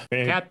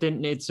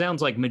 Captain, it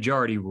sounds like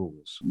majority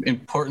rules.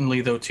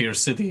 Importantly, though, to your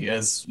city,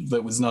 as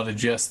that was not a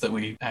jest that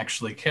we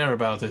actually care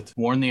about it,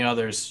 warn the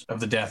others of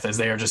the death, as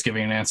they are just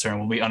giving an answer and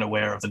will be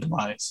unaware of the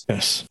demise.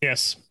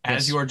 Yes.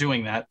 As you are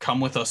doing that, come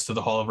with us to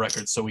the Hall of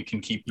Records so we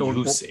can keep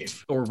you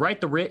safe. Or write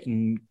the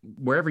written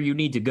wherever you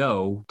need to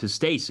go to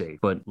stay safe,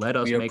 but let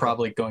us. We are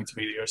probably going to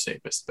be your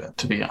safest bet,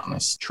 to be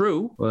honest.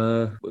 True.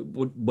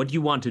 What do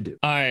you want to do?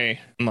 I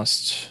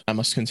must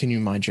continue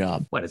my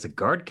job. What, as a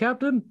guard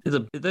captain?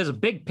 There's a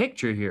big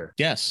picture here.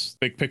 Yes,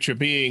 big picture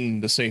being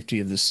the safety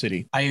of the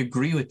city. I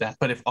agree with that,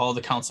 but if all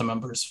the council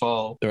members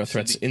fall, there are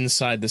threats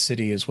inside the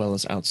city as well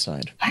as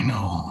outside. I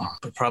know,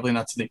 but probably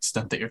not to the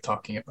extent that you're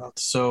talking about.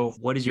 So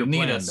what is your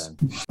plan then?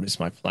 What is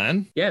my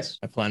plan? Yes.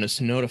 My plan is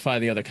to notify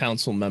the other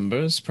council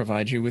members,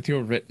 provide you with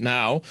your writ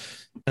now,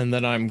 and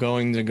then I'm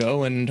going to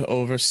go and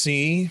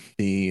oversee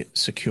the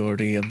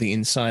security of the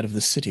inside of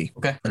the city.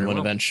 Okay. And when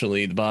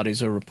eventually the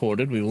bodies are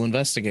reported, we will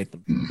investigate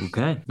them.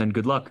 Okay. Then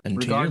good luck. And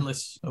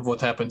regardless of what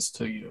happens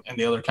to you and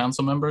the other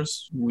council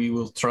members, we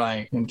will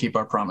try and keep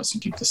our promise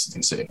and keep the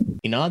city safe.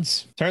 He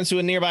nods, turns to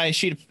a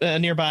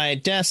nearby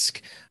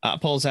desk,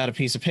 pulls out a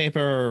piece of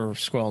paper,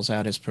 scrawls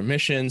out his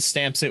permission,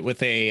 stamps it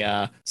with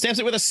a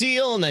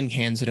seal, and then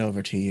hands it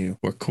over to you.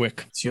 We're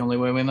quick. It's the only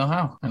way we know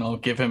how. And I'll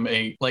give him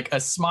a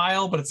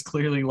smile, but it's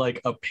clearly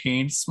like a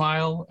pained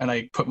smile. And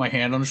I put my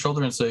hand on his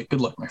shoulder and say,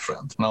 "Good luck, my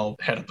friend." And I'll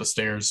head up the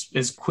stairs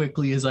as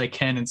quickly as I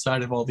can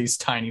inside of all these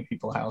tiny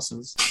people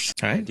houses.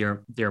 All right.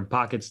 Dirham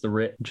pockets the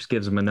writ, just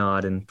gives him a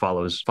nod, and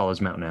follows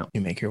Mountain out.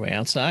 You make your way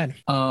outside.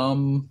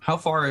 How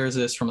far is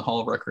this from the Hall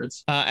of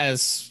Records?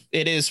 As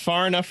it is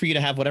far enough for you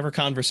to have whatever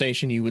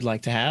conversation you would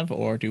like to have,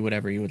 or do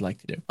whatever you would like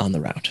to do on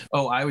the route.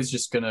 Oh, I was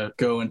just gonna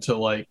go into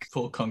like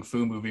full kung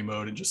fu movie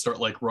mode and just start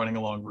like running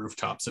along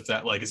rooftops if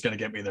that like is gonna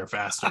get me there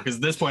faster. Because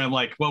at this point I'm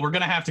like, well, we're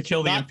gonna have to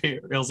kill the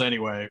Imperials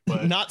anyway.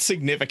 But not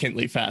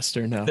significantly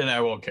faster, no. Then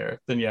I won't care.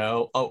 Then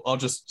yeah, I'll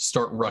just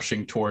start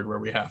rushing toward where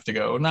we have to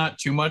go. Not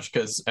too much,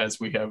 because as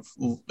we have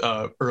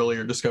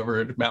earlier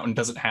discovered, Mountain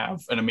doesn't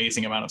have an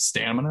amazing amount of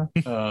stamina.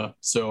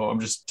 So I'm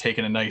just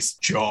taking a nice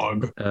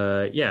jog.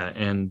 Yeah,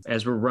 and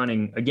as we're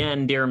running,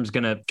 again, Dirham's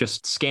gonna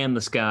just scan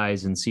the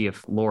skies and see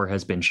if Lore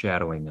has been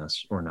shadowing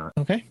us or not.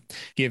 Okay.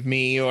 Give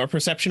me your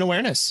perception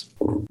awareness.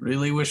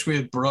 Really wish we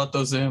had brought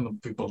those animal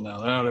people now.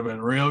 That would have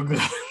been real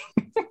good.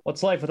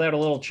 What's life without a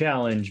little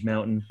challenge,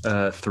 Mountain?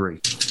 3.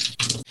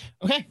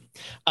 Okay.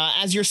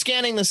 As you're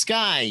scanning the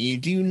sky, you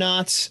do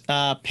not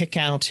pick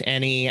out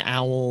any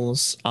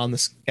owls in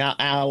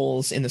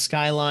the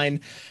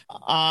skyline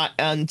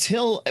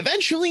until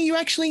eventually you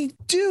actually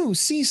do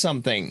see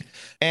something,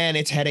 and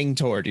it's heading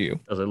toward you.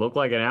 Does it look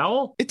like an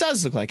owl? It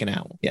does look like an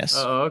owl, yes.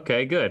 Oh,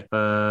 okay, good.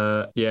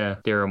 Yeah,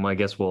 Dirham, I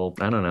guess we'll,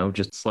 I don't know,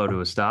 just slow to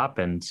a stop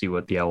and see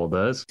what the owl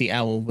does. The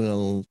owl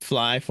will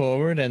fly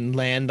forward and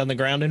land on the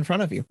ground in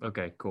front of you.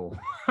 Okay, cool.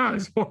 I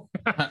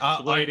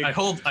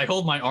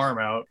hold my arm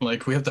out,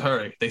 like, we have to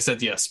hurry. They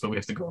said yes, but we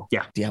have to go.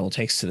 Yeah. The owl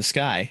takes to the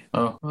sky.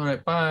 Oh, all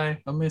right, bye.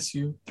 I'll miss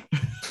you.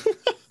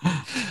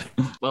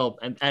 Well,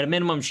 at a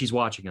minimum, she's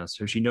watching us,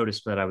 so she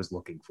noticed that I was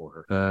looking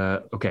for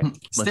her. Okay,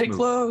 stay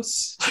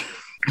close.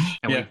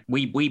 And yeah,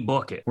 we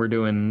book it. We're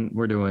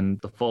doing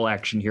the full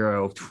action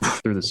hero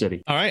through the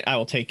city. All right, I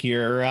will take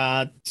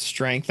your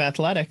strength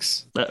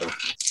athletics. Uh-oh.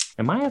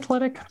 Am I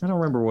athletic? I don't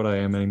remember what I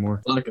am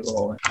anymore. Look at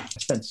all. I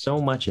spent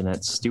so much in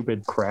that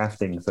stupid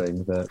crafting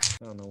thing that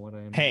I don't know what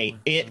I am. Hey,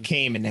 anymore. it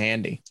came in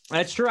handy.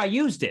 That's true. I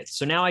used it.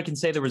 So now I can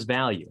say there was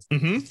value.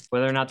 Mm-hmm.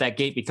 Whether or not that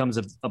gate becomes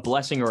a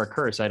blessing or a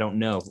curse, I don't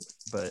know.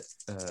 But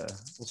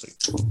we'll see.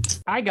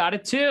 I got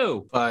it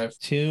too. 5.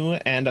 2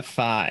 and a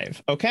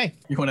 5. Okay.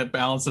 You want to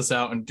balance this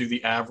out and do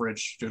the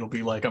average. It'll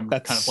be like I'm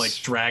kind of like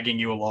dragging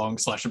you along.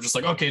 / I'm just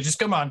like, okay, just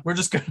come on. We're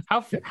just good.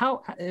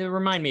 How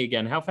remind me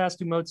again? How fast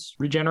do motes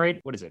regenerate?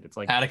 What is it? It's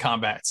like Out of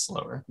combat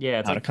slower. yeah,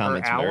 it's Out like of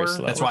combat's per very hour.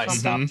 slow. That's why I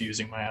something? stopped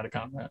using my out of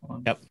combat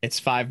one. Yep. It's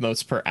 5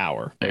 motes per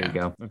hour. There you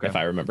go. Okay. If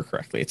I remember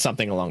correctly. It's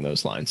something along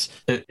those lines.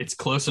 It's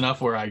close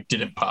enough where I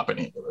didn't pop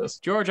any of this.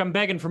 George, I'm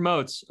begging for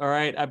motes. All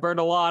right, I burned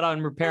a lot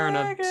on repairing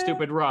a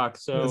stupid rock.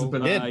 So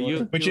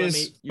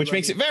Which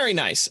makes it very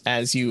nice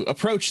as you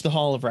approach the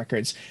Hall of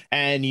Records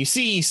and you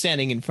see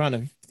standing in front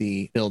of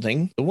the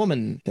building the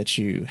woman that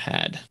you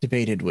had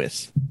debated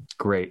with.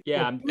 great.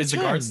 Yeah. Is the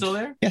guard still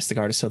there? Yes, the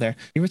guard is still there.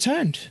 You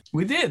returned.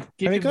 We did.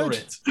 Very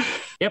good.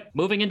 Yep.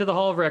 Moving into the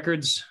Hall of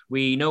Records,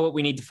 we know what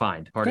we need to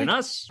find. Pardon Great.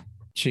 us.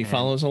 She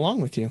follows along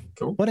with you.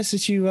 Cool. What is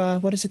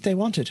it they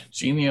wanted?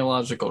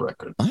 Genealogical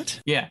record. What?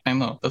 Yeah, I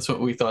know. That's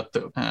what we thought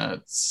too.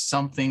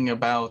 Something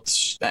about,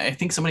 I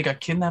think somebody got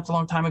kidnapped a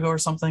long time ago or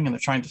something, and they're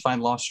trying to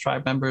find lost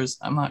tribe members.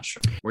 I'm not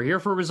sure. We're here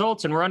for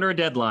results, and we're under a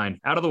deadline.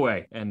 Out of the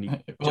way.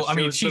 And Well, I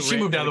mean, she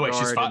moved out of the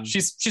way.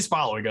 She's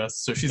following us,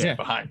 so she's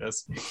behind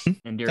us.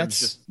 And Deeram's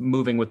just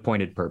moving with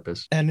pointed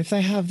purpose. And if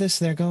they have this,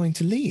 they're going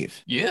to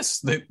leave. Yes,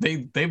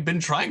 they've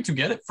been trying to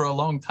get it for a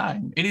long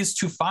time. It is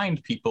to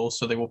find people,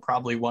 so they will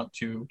probably want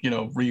to,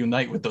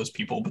 reunite with those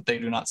people, but they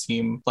do not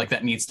seem like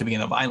that needs to be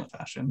in a violent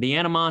fashion. The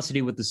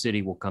animosity with the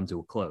city will come to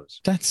a close.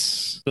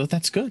 That's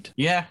good.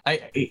 Yeah,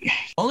 I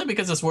only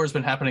because this war has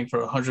been happening for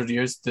 100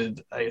 years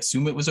did I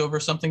assume it was over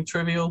something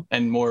trivial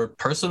and more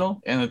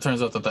personal, and it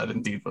turns out that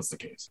indeed was the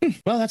case.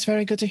 Well, that's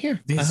very good to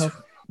hear. I hope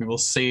We will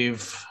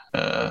save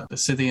the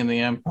city and the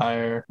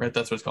empire, right?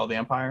 That's what it's called, the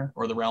empire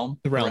or the realm?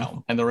 The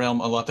realm. And the realm,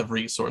 a lot of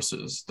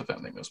resources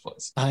defending this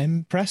place. I'm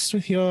impressed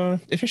with your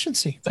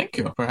efficiency. Thank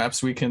you.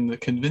 Perhaps we can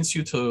convince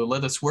you to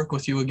let us work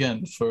with you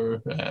again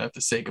for the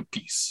sake of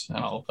peace. And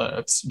I'll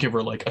give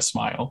her like a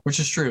smile, which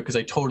is true because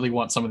I totally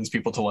want some of these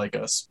people to like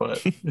us,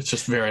 but it's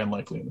just very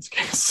unlikely in this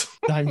case.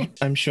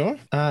 I'm sure.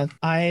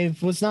 I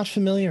was not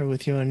familiar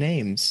with your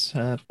names.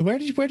 Where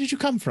did you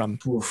come from?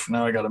 Oof,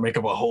 now I got to make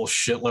up a whole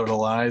shitload of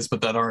lies,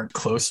 but that aren't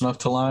close enough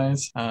to lies.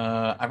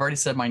 I've already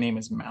said my name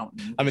is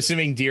Mountain. I'm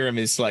assuming Deeram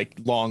is like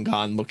long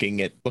gone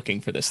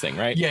looking for this thing,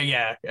 right?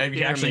 Yeah.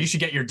 Actually, you should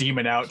get your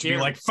demon out to be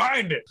like,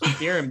 find it.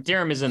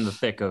 Deeram is in the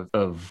thick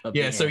of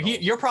yeah. So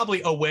you're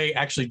probably away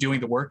actually doing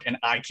the work, and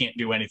I can't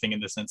do anything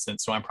in this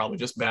instance. So I'm probably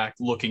just back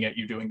looking at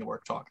you doing the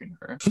work, talking to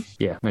her.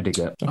 Yeah, I dig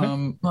that.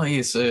 Okay. Well,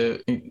 yes,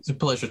 it's a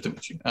pleasure to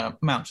meet you.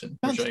 Mountain,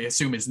 which I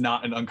assume is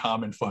not an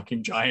uncommon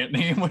fucking giant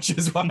name, which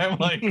is why I'm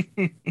like,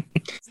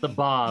 it's the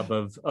Bob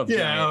of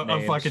giant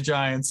names. fucking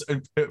giants.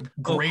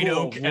 Great cool.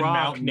 Oak and Rock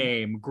Mountain.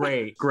 name.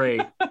 Great.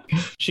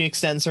 She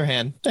extends her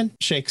hand and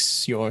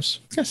shakes yours.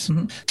 Yes.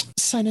 Mhm.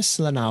 Sinus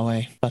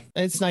Lanawe. But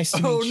it's nice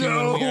to meet you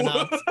when we are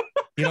not.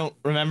 You don't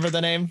remember the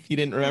name? You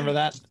didn't remember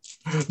that?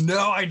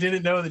 No, I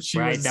didn't know that she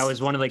was. That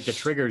was one of like the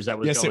triggers that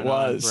was Yes, going it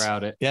was. on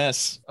throughout it.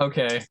 Yes.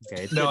 Okay.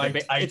 It's No,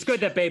 good it's good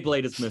that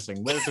Beyblade is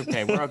missing, but it's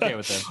okay. We're okay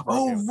with it.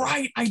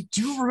 Right. I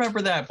do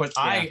remember that, but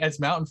I,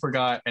 as Mountain,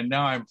 forgot, and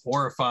now I'm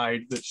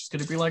horrified that she's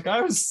going to be like, I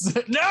was.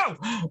 No!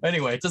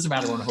 Anyway, it doesn't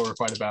matter what I'm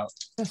horrified about.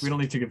 We don't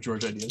need to give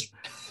George ideas.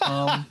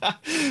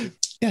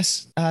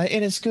 Yes,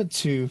 it is good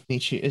to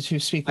meet you, to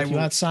speak with you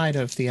outside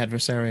of the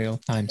adversarial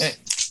times.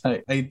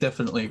 I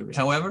definitely agree.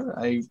 However,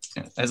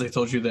 as I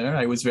told you there,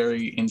 I was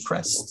very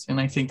impressed. And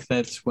I think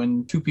that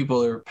when two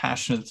people are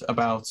passionate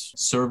about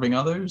serving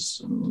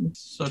others,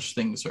 such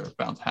things are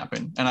bound to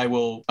happen. And I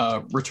will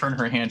return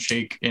her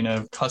handshake in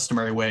a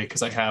customary way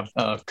because I have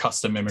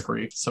custom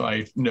mimicry. So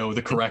I know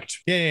the correct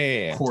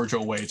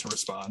cordial way to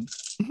respond.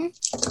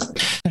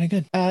 Mm-hmm. Very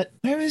good.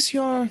 Where is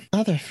your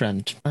other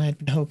friend? I had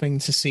been hoping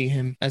to see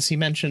him, as he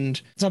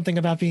mentioned something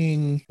about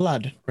being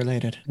blood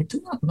related. I do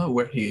not know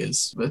where he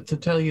is, but to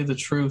tell you the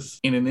truth,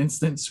 in an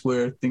instance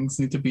where things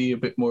need to be a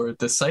bit more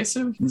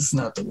decisive, it's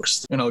not the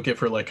worst. And I'll give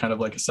her like kind of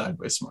like a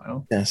sideways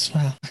smile. Yes,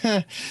 well,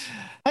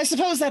 I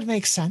suppose that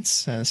makes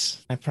sense,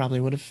 as I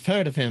probably would have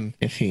heard of him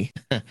if he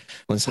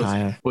was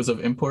higher. Was of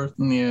import?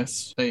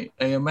 Yes. I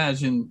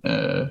imagine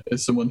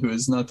as someone who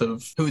is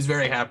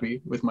very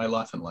happy with my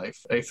lot in life,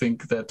 I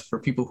think that for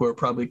people who are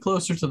probably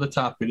closer to the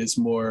top, it is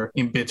more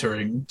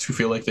embittering to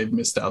feel like they've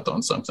missed out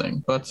on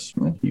something. But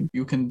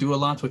you can do a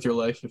lot with your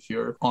life if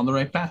you're on the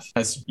right path,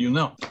 as you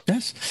know.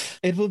 Yes.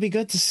 It will be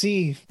good to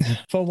see,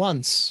 for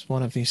once,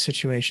 one of these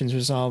situations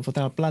resolved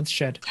without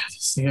bloodshed.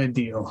 That's the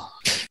ideal.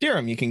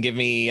 Deeram, you can give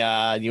me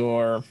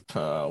your,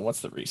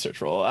 what's the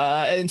research roll?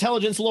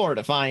 Intelligence lore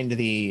to find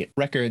the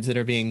records that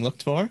are being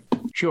looked for.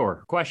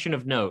 Sure. Question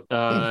of note.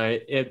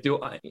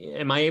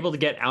 Am I able to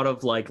get out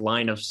of like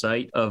line of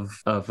sight of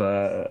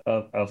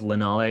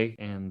Linale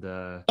and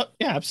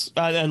Yeah,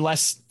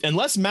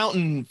 unless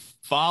Mountain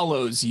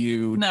follows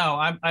you. No,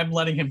 I'm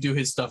letting him do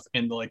his stuff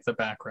in the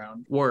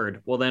background.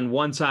 Word. Well, then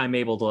once I'm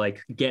able to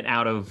like get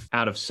out of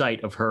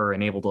sight of her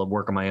and able to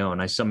work on my own,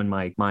 I summon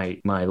my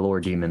lore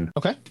demon.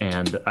 Okay.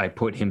 And I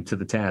put him to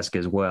the task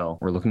as well.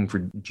 We're looking for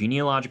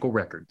genealogical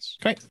records.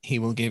 Great. He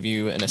will give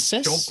you an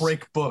assist. Don't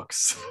break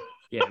books.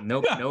 Yeah,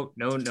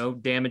 no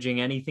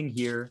damaging anything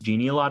here.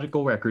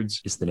 Genealogical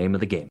records is the name of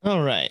the game.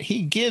 All right.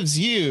 He gives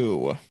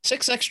you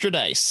 6 extra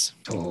dice.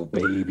 Oh,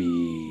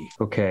 baby.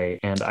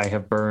 Okay, and I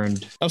have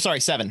burned... Oh, sorry,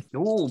 7.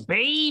 Oh,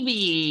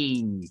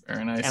 baby.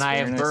 Very nice. And I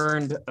have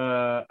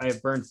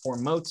burned 4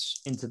 motes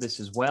into this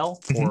as well,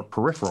 for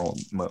peripheral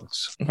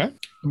motes. Okay.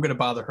 I'm going to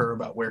bother her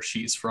about where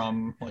she's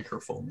from, like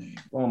her full name.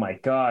 Oh my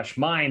gosh,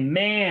 my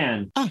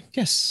man. Ah,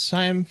 yes,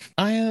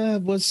 I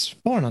was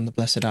born on the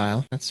Blessed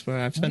Isle. That's where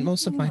I've spent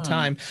most of my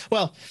time.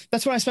 Well,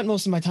 that's where I spent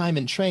most of my time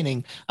in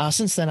training.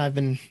 Since then, I've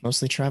been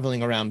mostly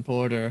traveling around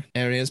border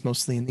areas,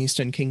 mostly in the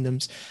Eastern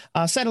Kingdoms,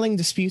 settling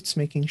disputes,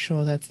 making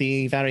sure that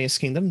the various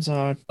kingdoms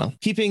are, well,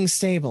 keeping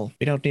stable.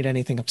 We don't need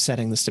anything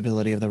upsetting the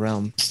stability of the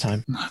realm this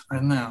time. Not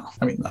right now.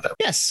 I mean, not that.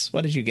 Yes,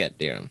 what did you get,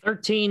 dear?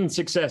 13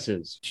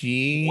 successes.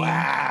 Gee.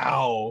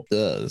 Wow.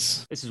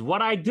 Does. This is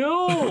what I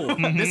do.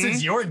 This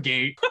is your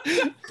gate.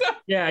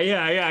 Yeah,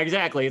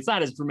 exactly. It's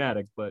not as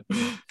dramatic, but...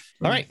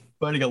 All right.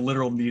 Finding a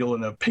literal needle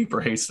in a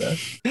paper haystack.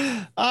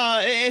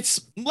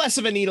 It's less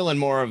of a needle and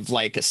more of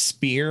like a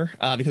spear,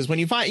 because when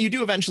you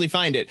do eventually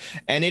find it,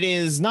 and it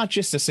is not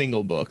just a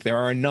single book. There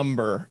are a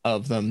number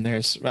of them.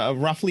 There's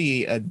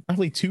roughly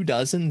 24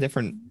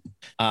 different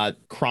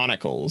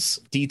chronicles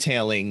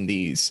detailing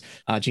these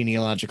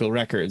genealogical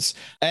records.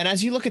 And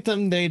as you look at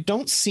them, they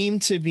don't seem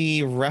to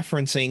be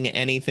referencing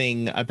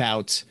anything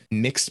about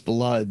mixed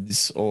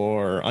bloods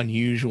or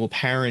unusual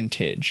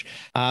parentage.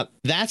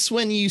 That's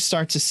when you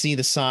start to see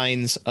the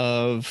signs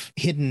of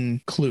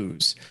hidden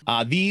clues.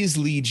 These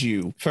lead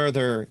you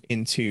further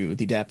into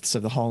the depths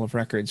of the Hall of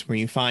Records, where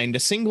you find a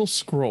single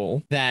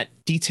scroll that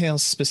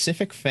details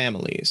specific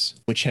families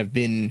which have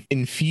been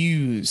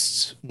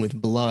infused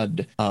with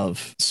blood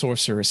of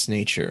sorcerous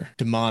nature,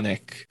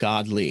 demonic,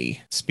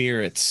 godly,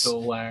 spirits,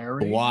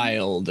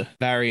 wild,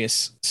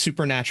 various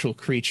supernatural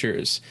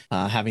creatures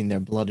having their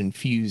blood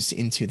infused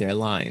into their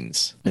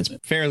lines. It's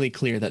fairly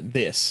clear that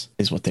this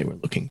is what they were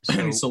looking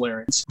for.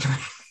 Solarians.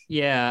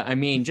 Yeah, I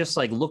mean, just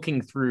like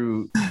looking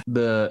through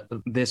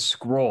this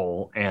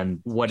scroll and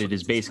what it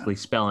is basically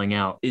spelling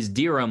out, is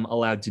Dirham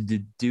allowed to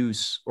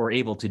deduce or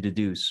able to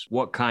deduce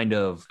what kind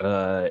of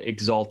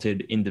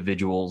exalted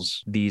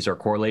individuals these are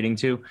correlating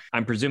to?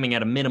 I'm presuming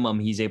at a minimum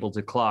he's able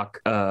to clock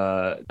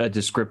a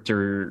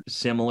descriptor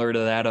similar to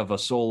that of a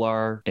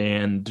solar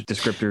and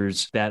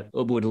descriptors that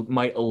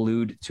might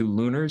allude to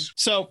lunars.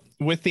 So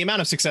with the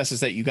amount of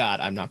successes that you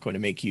got, I'm not going to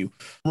make you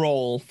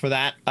roll for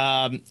that.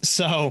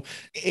 So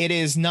it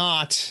is not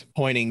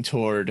pointing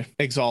toward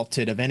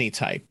exalted of any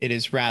type. It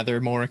is rather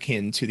more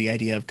akin to the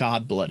idea of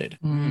God-blooded.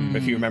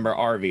 If you remember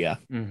Arvia,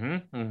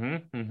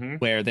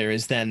 where there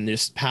is then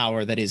this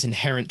power that is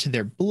inherent to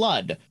their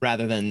blood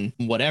rather than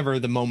whatever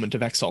the moment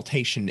of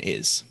exaltation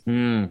is.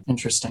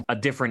 Interesting. A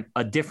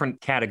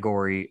different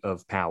category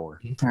of power.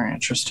 Very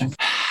interesting.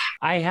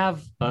 I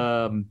have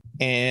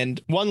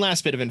and one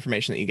last bit of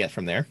information that you get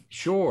from there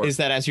is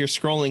that as you're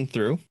scrolling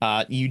through,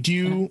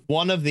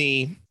 one of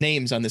the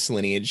names on this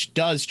lineage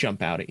does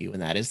jump out at you,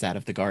 and that is that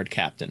of the guard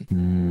captain.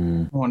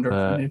 I wonder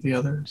if any of the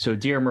others. So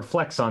Dirham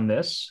reflects on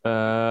this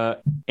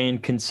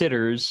and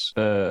considers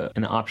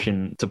an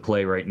option to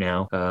play right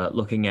now,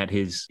 looking at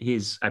his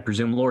I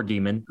presume lore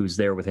demon who's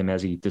there with him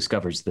as he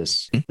discovers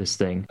this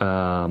thing.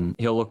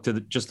 He'll look to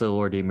the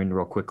lore demon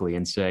real quickly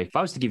and say, if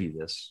I was to give you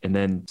this and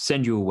then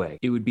send you away,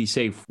 it would be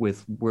safe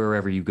with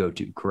wherever you go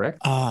to,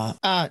 correct?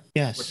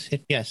 Yes.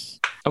 Yes.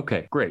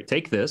 Okay, great.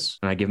 Take this,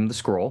 and I give him the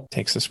scroll.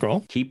 Takes the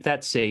scroll. Keep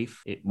that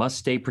safe. It must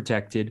stay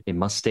protected. It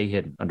must stay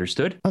hidden.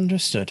 Understood?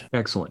 Understood.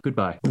 Excellent.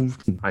 Goodbye.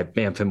 I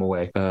bamf him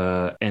away.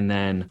 And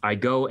then I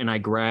go and I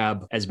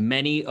grab as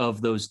many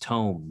of those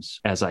tomes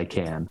as I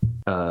can.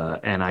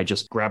 And I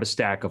just grab a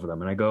stack of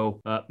them, and I go,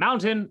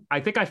 Mountain,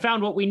 I think I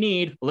found what we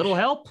need. A little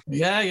help?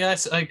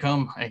 Yes, I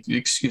come.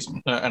 Excuse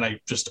me. And I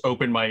just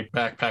open my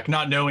backpack,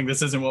 not knowing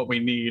this isn't what we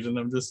need. And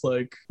I'm just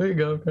like, there you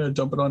go.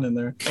 Dump it on in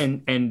there.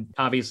 And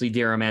obviously,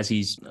 Dirham, as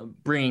he's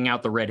bringing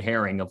out the red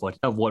herring of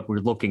what we're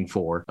looking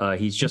for,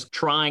 he's just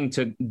trying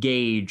to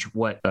gauge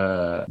what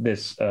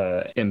this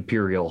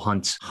Imperial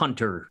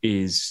hunter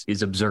is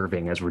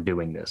observing as we're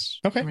doing this.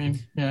 Okay. I mean,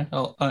 yeah,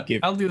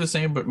 I'll do the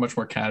same, but much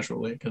more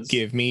casually.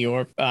 Give me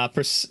your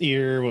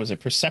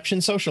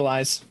perception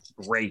socialize.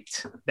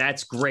 Great.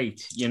 That's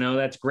great.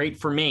 That's great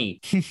for me.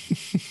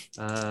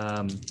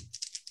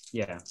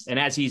 Yeah. And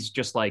as he's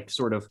just like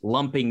sort of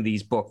lumping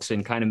these books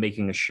and kind of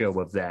making a show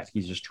of that,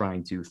 he's just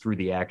trying to, through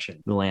the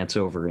action, glance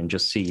over and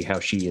just see how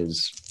she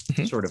is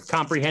sort of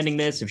comprehending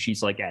this. If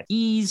she's like at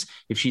ease,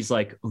 if she's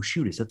like, oh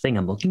shoot, is that thing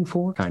I'm looking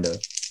for? Kind of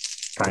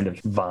kind of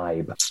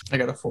vibe. I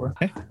got a 4.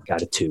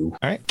 Got a 2.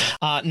 All right.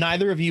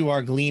 Neither of you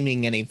are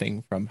gleaming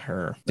anything from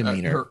her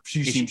demeanor.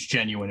 She seems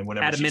genuine in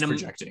whatever she's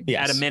projecting.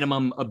 Yes. At a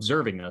minimum,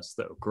 observing us,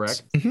 though,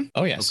 correct? Mm-hmm.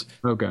 Oh, yes.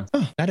 Okay.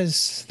 Oh, that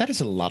is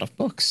a lot of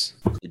books.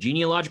 The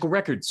genealogical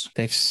records.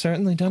 They've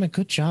certainly done a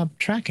good job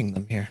tracking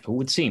them here. It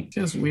would seem.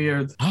 Feels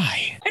weird.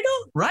 Why?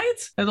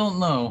 I don't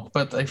know,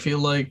 but I feel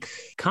like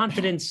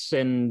Confidence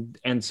and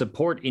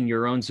support in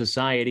your own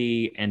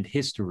society and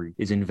history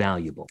is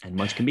invaluable, and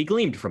much can be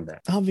gleaned from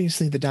that.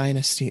 Obviously, the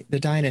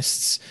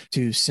dynasts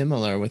do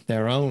similar with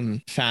their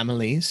own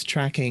families,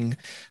 tracking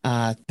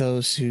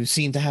those who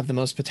seem to have the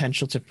most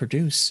potential to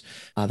produce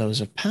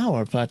those of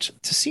power. But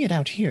to see it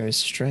out here is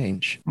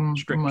strange.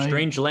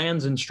 Strange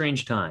lands and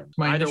strange times.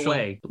 My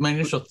way. My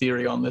initial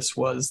theory on this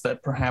was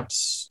that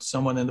perhaps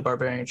someone in the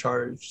barbarian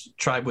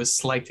tribe was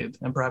slighted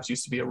and perhaps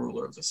used to be a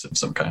ruler of this of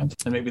some kind.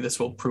 And maybe this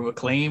will prove a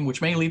claim,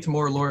 which may lead to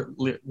more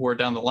war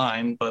down the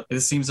line, but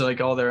it seems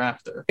like all they're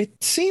after.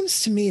 It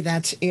seems to me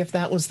that if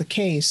that was the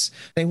case,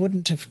 they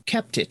wouldn't have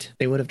kept it.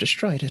 They would have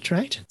destroyed it,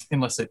 right?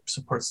 Unless it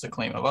supports the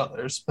claim of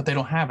others, but they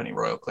don't have any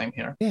royal claim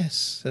here.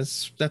 Yes,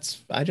 that's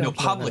I don't no know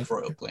public that.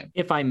 royal claim.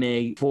 If I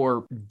may,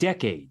 for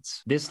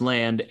decades, this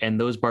land and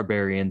those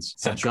barbarians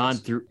have gone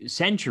through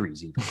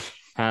centuries even.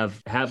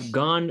 Have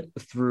gone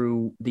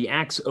through the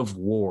acts of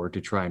war to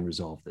try and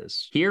resolve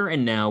this. Here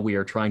and now, we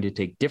are trying to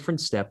take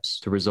different steps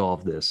to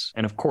resolve this.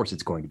 And of course,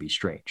 it's going to be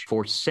strange.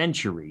 For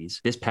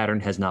centuries, this pattern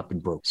has not been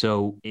broken.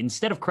 So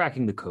instead of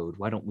cracking the code,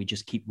 why don't we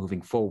just keep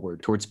moving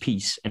forward towards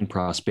peace and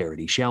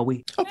prosperity, shall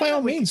we? Oh, by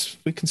all means,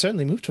 we can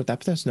certainly move toward that,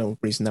 but there's no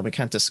reason that we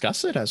can't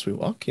discuss it as we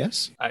walk,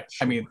 yes?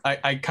 I mean,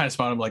 I kind of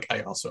smiled. I'm like,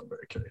 I also am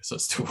very curious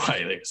as to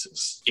why this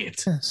is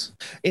it. Yes.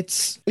 It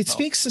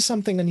speaks to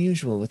something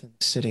unusual within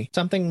the city.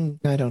 Something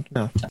I don't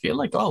know. I feel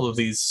like all of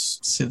these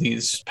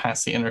cities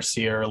past the inner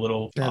sea are a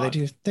little Yeah, odd.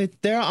 they do.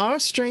 There are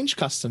strange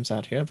customs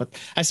out here, but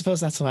I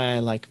suppose that's why I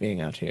like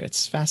being out here.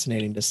 It's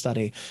fascinating to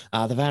study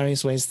the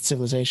various ways that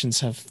civilizations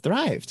have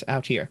thrived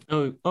out here.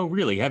 Oh,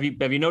 really? Have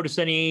you noticed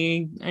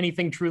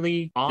anything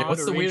truly odd? Yeah,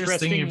 what's the or weirdest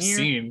thing you've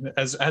interesting here? seen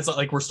as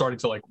like we're starting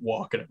to like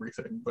walk and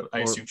everything, but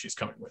I assume she's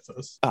coming with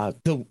us.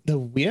 The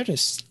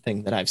weirdest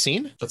thing that I've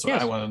seen. That's what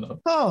I want to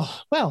know.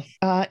 Oh, well,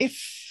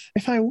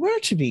 if I were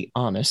to be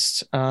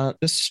honest, the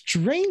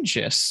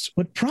strangest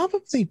would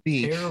probably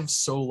be Pair of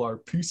solar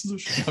pieces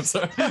of shit. I'm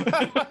sorry.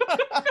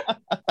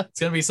 It's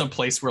gonna be some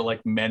place where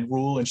like men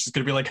rule, and she's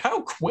gonna be like,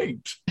 "How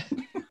quaint."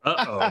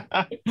 Uh-oh.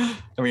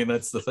 I mean,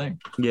 that's the thing.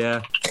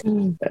 Yeah.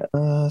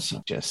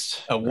 so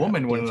just A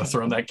woman wouldn't have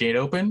thrown that gate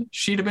open.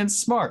 She'd have been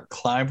smart,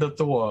 climbed up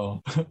the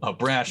wall. A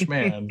brash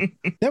man.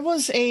 There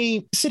was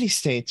a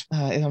city-state.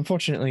 It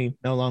unfortunately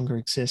no longer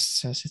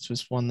exists, as it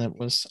was one that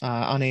was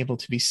unable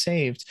to be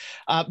saved.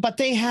 But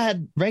they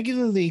had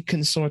regularly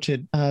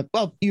consorted.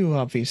 Perhaps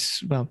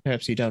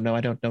you don't know.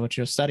 I don't know what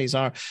your studies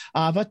are.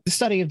 But the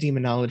study of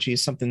demonology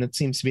is something that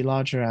seems to be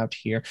larger out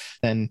here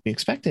than we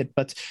expected.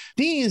 But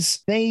they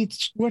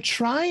were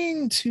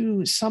trying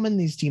to summon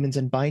these demons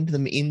and bind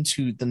them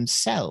into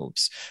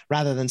themselves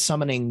rather than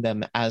summoning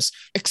them as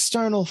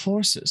external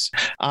forces.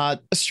 A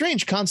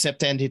strange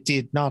concept, and it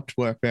did not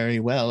work very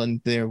well, and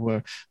there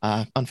were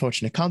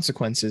unfortunate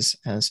consequences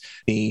as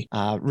the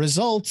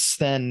results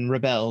then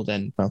rebelled,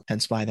 and well,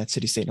 hence why that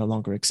city-state no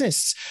longer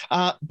exists.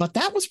 But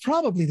that was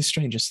probably the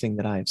strangest thing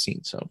that I have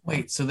seen so far.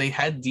 Wait, so they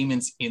had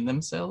demons in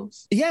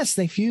themselves? Yes,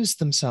 they fused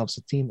themselves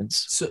with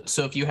demons.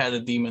 So if you had a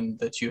demon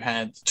that you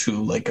had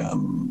to like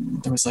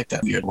there was like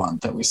that weird one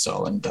that we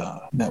saw and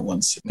that one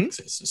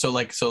exists. So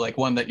like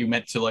one that you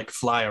meant to like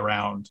fly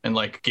around and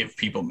like give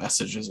people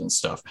messages and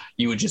stuff.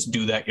 You would just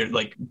do that. You're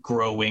like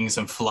grow wings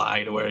and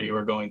fly to where you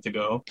were going to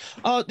go.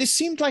 Oh, this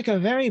seemed like a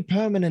very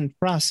permanent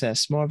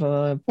process, more of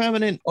a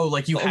permanent. Oh,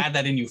 like you had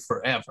that in you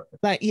forever.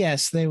 Like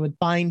yes, they would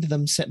bind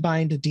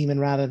a demon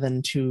rather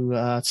than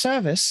to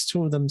service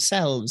to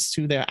themselves,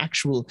 to their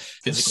actual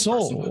Physical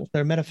soul, personhood.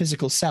 their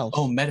metaphysical self.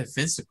 Oh,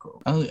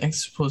 metaphysical. I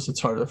suppose it's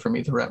harder for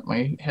me to wrap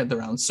my head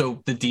around.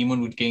 So the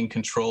demon would gain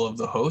control of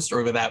the host,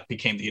 or that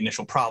became the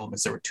initial problem,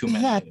 is there were too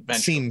many.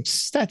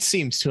 That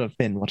seems to have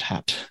been what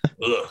happened.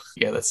 Ugh.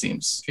 Yeah, that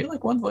seems. I feel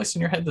like one voice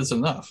in your head is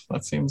enough.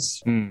 That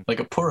seems like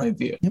a poor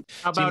idea. Yep.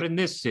 How about in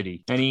this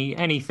city?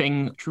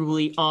 Anything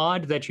truly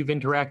odd that you've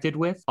interacted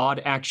with?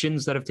 Odd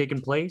actions that have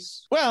taken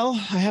place? Well,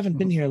 I haven't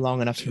been here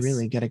long enough to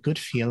really get a good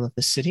feel of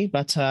the city,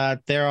 but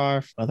there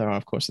are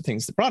of course the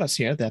things that brought us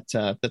here. That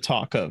the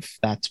talk of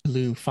that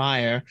blue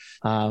fire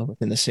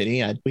within the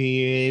city.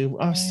 We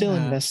are still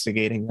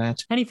investigating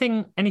that.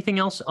 Anything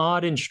else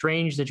odd and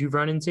strange that you've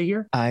run into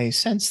here? I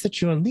sense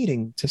that you're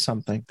leading to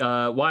something.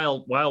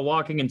 While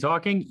walking and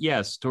talking,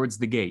 yes, towards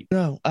the gate.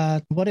 No,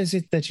 what is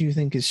it that you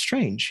think is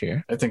strange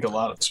here? I think a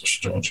lot of it's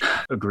strange.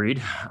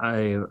 Agreed.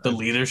 The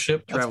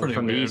leadership, that's traveled pretty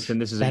from weird. the east,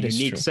 and this is That a is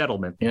unique true.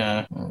 settlement.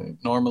 Yeah,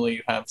 normally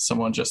you have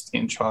someone just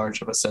in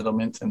charge of a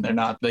settlement, and they're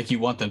not like you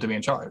want them to be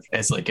in charge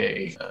as like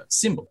a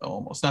symbol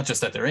almost. Not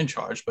just that they're in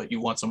charge, but you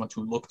want someone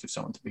to look to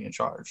someone to be in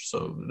charge.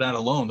 So that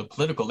alone, the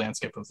political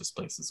landscape of this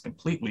place is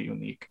completely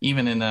unique.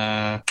 Even in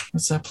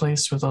what's that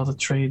place where with all the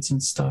trades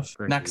and stuff.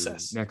 Correct.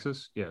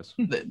 Nexus, yes.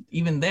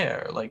 Even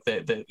there, like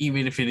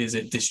even if it is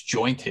a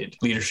disjointed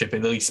leadership, it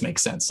at least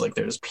makes sense. Like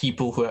there's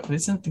people who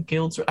isn't the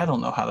guilds. I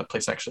don't know how that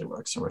place actually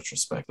works in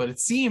retrospect, but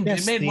it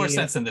made more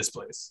sense in this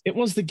place. It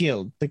was the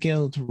guild. The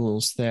guild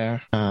rules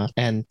there,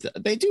 and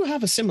they do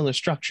have a similar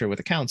structure with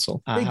the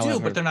council. They do,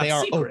 but they're not. They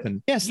are secret.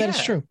 open. Yes, that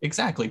is true.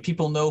 Exactly.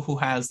 People know who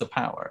has the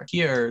power.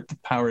 Here, the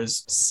power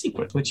is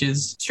secret, which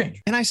is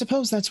strange. And I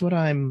suppose that's what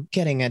I'm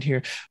getting at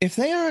here. If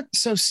they are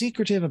so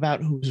secretive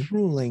about who's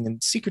ruling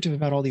and secretive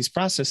about all these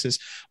processes,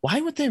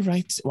 why would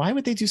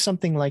they do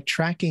something like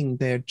tracking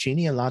their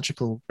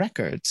genealogical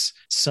records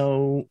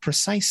so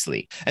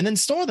precisely and then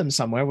store them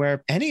somewhere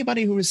where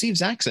anybody who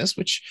receives access,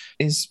 which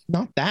is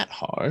not that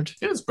hard,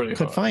 it is pretty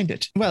could hard. find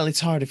it? Well, it's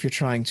hard if you're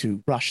trying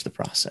to rush the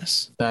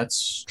process.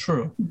 That's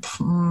true.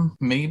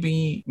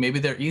 Maybe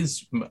there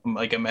is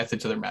like a method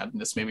to their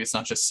madness. Maybe it's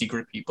not just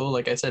secret people.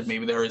 Like I said,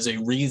 maybe there is a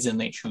reason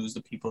they choose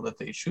the people that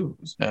they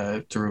choose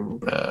through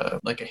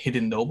like a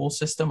hidden noble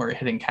system or a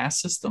hidden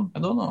caste system. I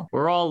don't know.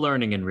 We're all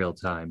learning in real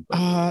time.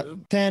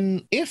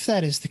 Then if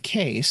that is the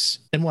case,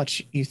 then what,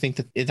 you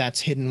think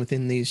that's hidden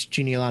within these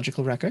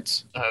genealogical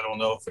records? I don't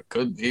know if it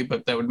could be,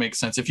 but that would make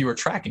sense if you were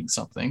tracking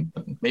something.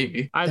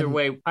 Maybe. Either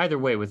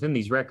way, within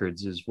these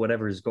records is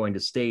whatever is going to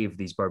stave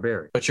these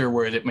barbarians. But you're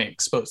worried it may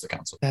expose the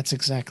council. That's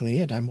exactly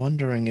it. I'm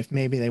wondering if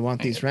maybe they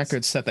want these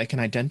records so that they can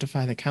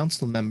identify the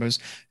council members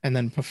and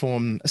then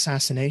perform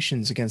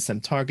assassinations against them,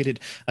 targeted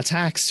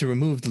attacks to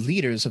remove the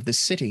leaders of this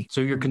city.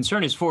 So your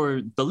concern is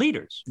for the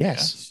leaders?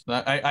 Yes.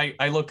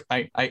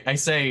 I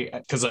say,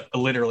 because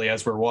literally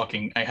as we're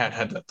walking, I had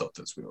that thought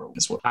as we were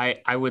as well.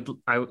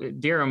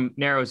 Dirham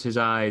narrows his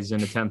eyes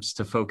and attempts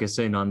to focus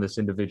in on this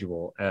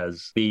individual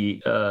as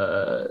the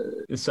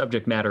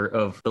subject matter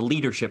of the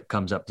leadership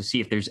comes up to see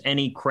if there's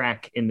any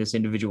crack in this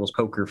individual's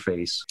poker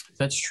face.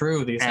 That's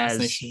true. The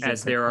assassination,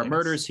 as there are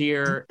murders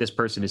here, this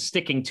person is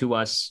sticking to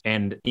us,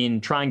 and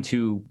in trying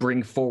to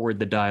bring forward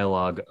the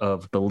dialogue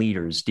of the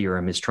leaders,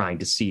 Dirham is trying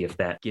to see if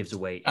that gives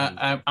away.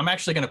 I'm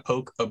actually going to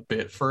poke a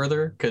bit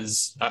further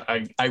because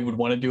I would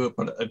want to do it,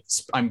 but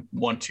and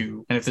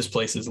if this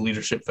place's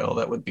leadership fell,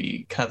 that would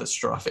be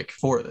catastrophic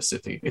for the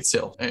city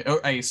itself.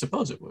 I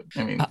suppose it would.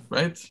 I mean,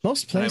 right?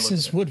 Most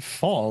places would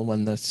fall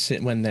when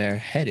their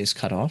head is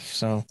cut off.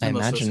 So I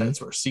imagine those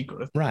heads were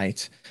secret,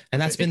 right?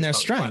 And that's been their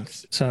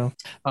strength. So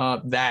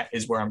that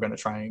is where I'm going to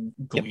try and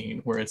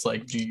glean. Where it's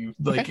like, do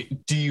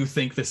you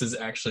think this is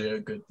actually a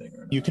good thing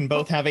or not? You can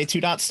both have a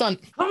 2-dot stunt.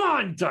 Come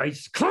on,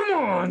 dice. Come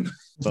on.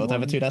 Both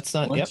have a 2-dot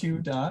stunt. Yep.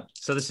 2-dot.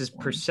 So this is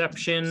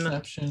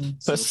perception.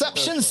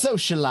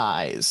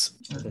 Socialize.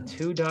 The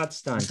 2-dot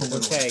stunt.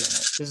 Okay.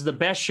 This is the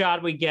best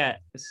shot we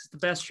get.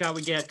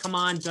 Come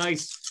on,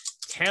 dice.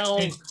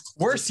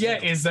 Worse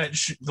yet is that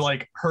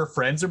like her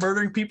friends are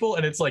murdering people,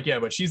 and it's like, yeah,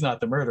 but she's not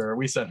the murderer.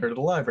 We sent her to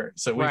the library,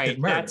 so we did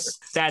murder.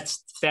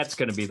 That's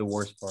going to be the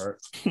worst part.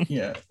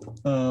 Yeah.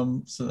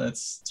 So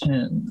that's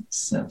 10,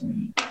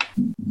 7,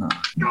 9,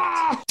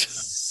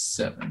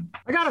 7.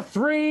 I got a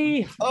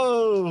 3.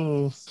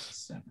 Oh.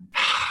 7.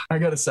 I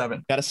got a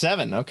 7. Got a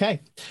 7.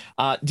 Okay.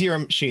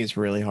 Dirham, she's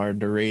really hard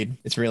to read.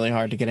 It's really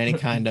hard to get any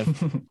kind of.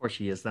 Of course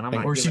she is. Then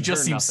I'm. Or she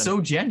just seems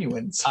so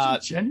genuine.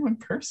 Such a genuine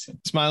person.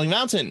 Smiling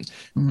Mountain.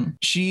 Mm-hmm.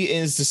 She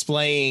is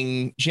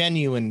displaying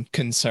genuine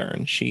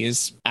concern. She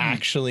is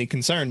actually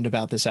concerned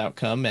about this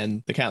outcome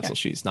and the council. Yeah.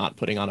 She's not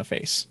putting on a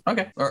face.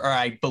 Okay. Or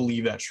I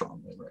believe that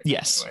strongly. Right.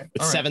 Yes. Anyway.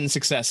 With 7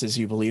 successes,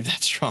 you believe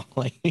that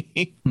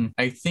strongly.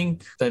 I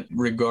think that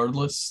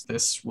regardless,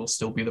 this will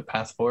still be the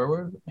path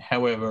forward.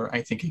 However,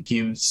 I think it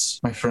gives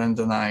my friend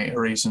and I a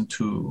reason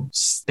to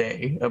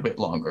stay a bit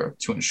longer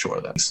to ensure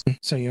that.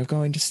 So you're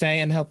going to stay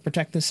and help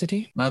protect the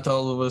city? Not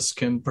all of us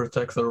can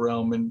protect the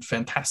realm in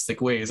fantastic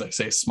ways, I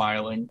say,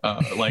 smiling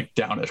like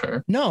down at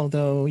her. No,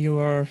 though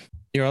your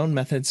own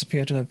methods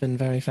appear to have been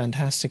very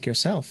fantastic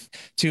yourself.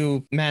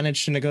 To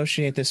manage to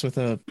negotiate this with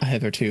a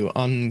hitherto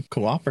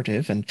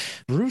uncooperative and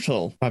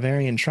brutal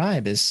barbarian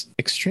tribe is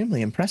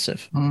extremely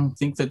impressive. I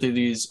think that it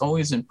is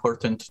always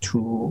important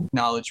to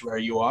acknowledge where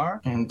you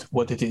are and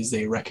what it is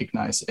they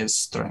recognize as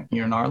strength.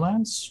 Here in our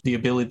lands, the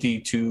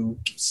ability to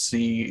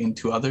see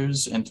into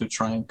others and to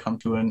try and come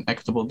to an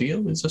equitable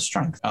deal is a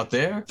strength. Out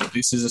there,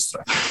 this is a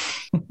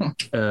strength.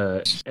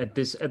 At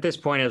this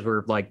point, as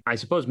we're like, I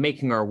suppose,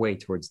 making our way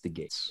towards the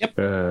gates. Yep.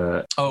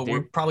 We're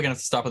probably gonna have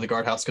to stop at the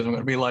guardhouse because I'm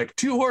gonna be like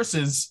 2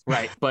 horses.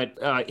 Right. But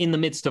in the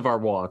midst of our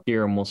walk,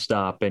 Dirham will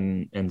stop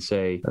and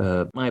say,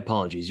 my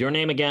apologies. Your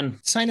name again?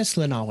 Sinus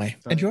Linalway.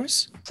 And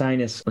yours?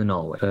 Sinus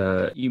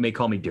Linalway. You may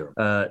call me Dirham.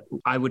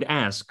 I would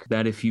ask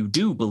that if you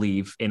do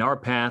believe in our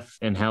path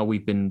and how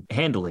we've been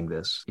handling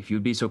this, if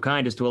you'd be so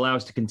kind as to allow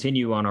us to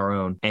continue on our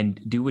own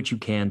and do what you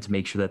can to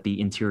make sure that the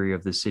interior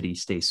of the city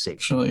stays safe.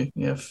 Actually,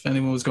 if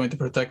anyone was going to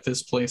protect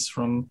this place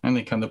from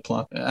any kind of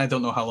plot, I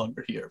don't know how long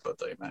we're here, but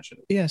I imagine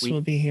unfortunate. Yes,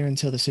 we'll be here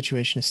until the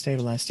situation is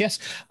stabilized. Yes.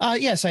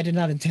 Yes, I did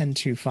not intend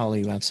to follow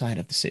you outside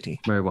of the city.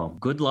 Very well.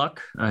 Good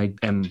luck. I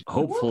am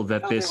hopeful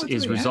that this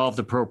is resolved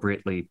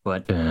appropriately,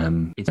 but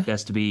it's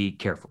best to be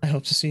careful. I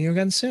hope to see you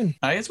again soon.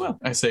 I as well.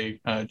 I say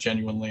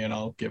genuinely, and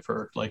I'll give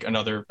her like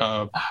another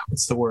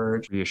what's the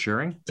word?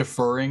 Reassuring?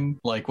 Deferring,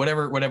 like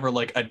whatever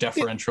like a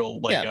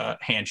deferential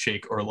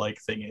handshake or like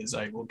thing is.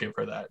 I will give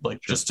her that,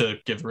 like just to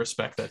give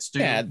respect that's due.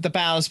 Yeah, the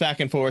bows back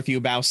and forth. You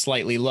bow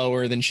slightly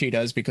lower than she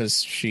does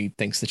because she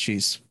thinks that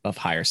she's of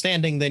higher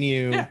standing than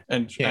you. Yeah,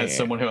 and as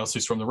someone who else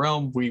who's from the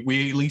realm,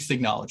 we at least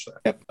acknowledge that.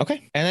 Yep.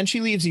 Okay. And then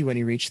she leaves you when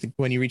you reach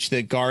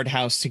the guard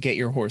house to get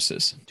your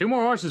horses. 2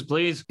 more horses,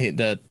 please.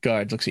 The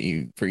guard looks at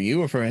you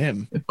or for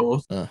him.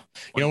 Both.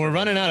 We're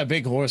running out of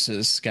big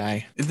horses,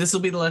 guy. This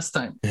will be the last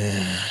time.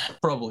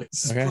 Probably.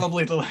 This is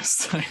probably the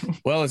last time.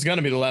 Well, it's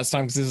gonna be the last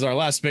time because this is our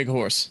last big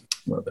horse.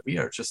 Well, we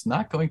are just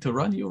not going to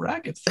run you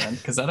ragged, friend,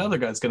 because that other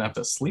guy's gonna have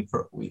to sleep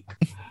for a week.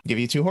 Give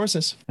you 2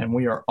 horses. And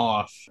we are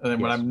off. And then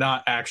when I'm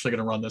not actually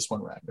gonna run this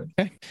one ragged.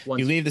 Okay.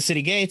 You leave the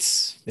city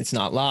gates. It's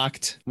not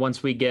locked.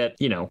 Once we get,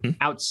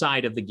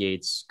 outside of the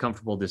gates,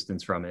 comfortable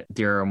distance from it,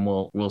 Dirham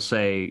will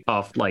say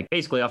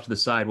basically off to the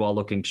side while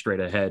looking straight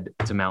ahead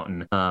to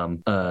Mountain.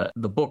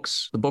 The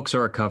books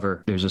are a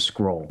cover. There's a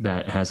scroll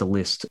that has a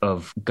list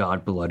of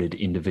god-blooded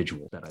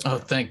individuals that I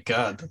found. Thank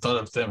God. The thought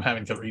of them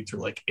having to read through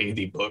like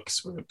 80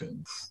 books would have been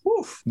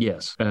woof.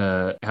 Yes.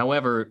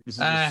 However, this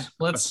is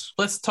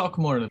let's talk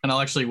more, and I'll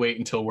actually wait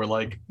until we're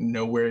like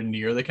nowhere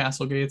near the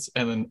castle gates,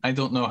 and then I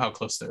don't know how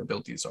close their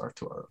abilities are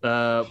to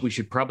our. We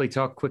should probably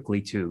talk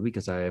quickly too,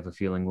 because I have a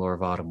feeling Lore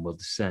of Autumn will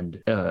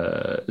descend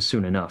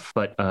soon enough.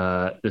 But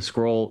the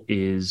scroll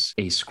is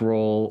a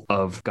scroll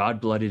of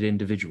god-blooded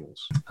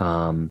individuals.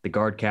 The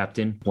guard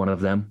captain, one of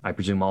them. I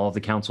presume all of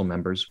the council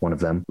members, one of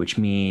them. Which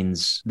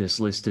means this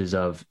list is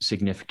of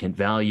significant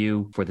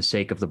value for the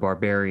sake of the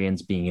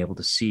barbarians being able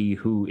to see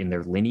who in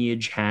their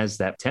lineage has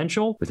that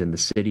potential within the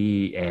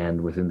city and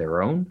within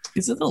their own.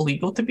 Is it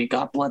illegal to be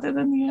god-blooded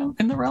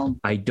in the realm?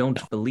 I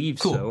don't believe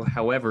so.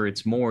 However,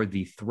 it's more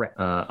the threat,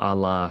 a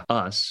la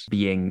us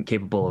being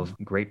capable of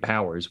great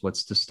powers.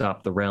 What's to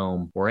stop the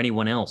realm or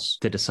anyone else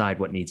to decide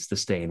what needs to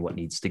stay and what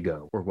needs to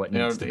go, or what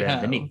needs to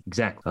bend the knee?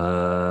 Exactly.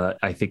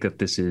 I think that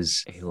this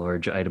is a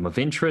large item of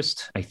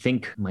interest. I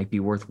think might be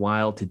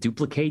worthwhile to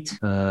duplicate,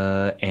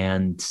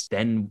 and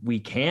then we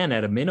can,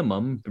 at a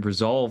minimum,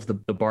 resolve the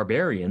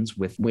barbarians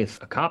with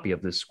a copy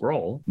of this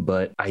scroll.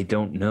 But I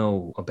don't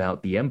know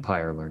about the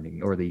Empire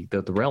learning or the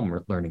realm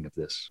learning of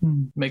this.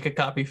 Make a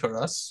copy for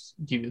us.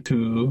 Give it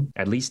to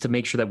at least to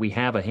make sure that we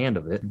have a hand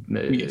of it.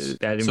 Yes.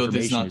 That information so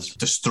it's not is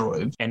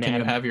destroyed. And can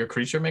you have your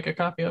creature make a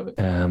copy of it?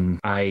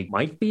 I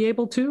might be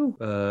able to,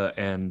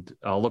 and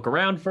I'll look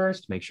around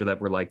first, make sure that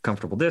we're like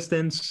comfortable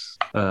distance.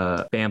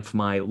 Bamf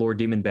my Lord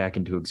Demon back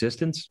into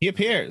existence. He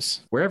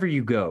appears. Wherever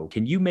you go,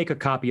 can you make a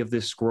copy of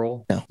this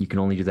scroll? No. You can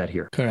only do that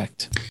here.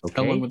 Correct. Okay.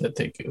 How long would that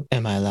take you?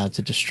 Am I allowed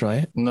to destroy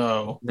it?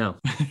 No.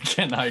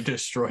 Can I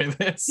destroy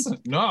this?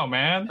 No,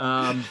 man.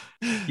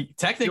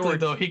 Technically, George,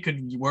 though, he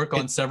could work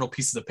on several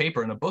pieces of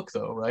paper in a book,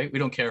 though, right? We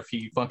don't care if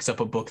he fucks up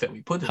a book that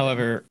we put in.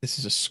 However, this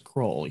is a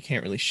scroll. You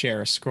can't really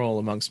share a scroll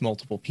amongst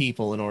multiple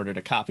people in order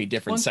to copy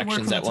different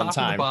sections at one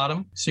time.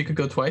 Bottom, so you could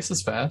go twice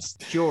as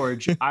fast.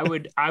 George, I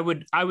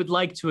would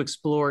like to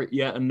explore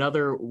yet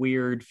another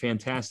weird,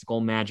 fantastical,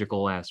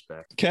 magical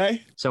aspect.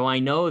 Okay. So I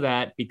know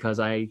that because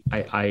I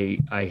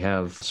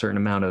have a certain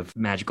amount of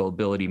magical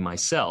ability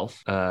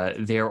myself.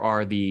 There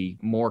are the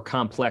more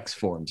complex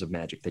forms of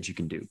magic that you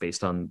can do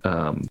based on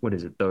what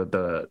is it,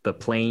 the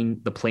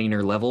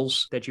planar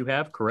levels that you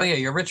have, correct? Oh yeah,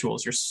 your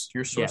rituals, your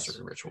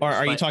sorcery rituals. Or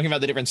are you talking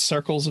about the different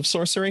circles of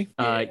sorcery?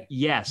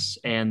 Yes,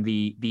 and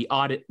the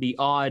odd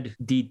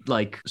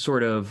like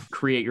sort of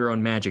create your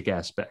own magic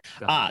aspect.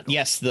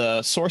 Yes,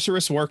 the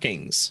sorceress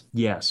workings.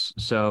 Yes.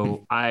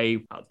 So I'll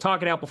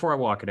talk it out before I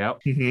walk it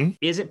out. Mm-hmm.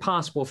 Is it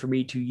possible for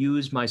me to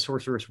use my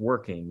sorceress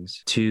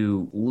workings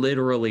to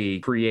literally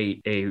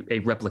create a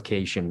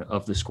replication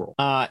of the scroll?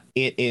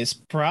 It is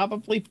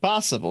probably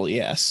possible,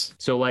 yes.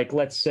 So like,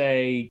 let's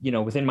say,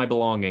 within my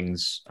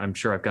belongings, I'm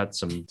sure I've got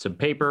some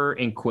paper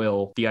and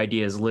quill. The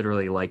idea is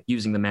literally like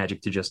using the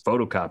magic to just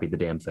photocopy the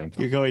damn thing.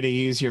 You're going to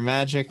use your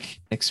magic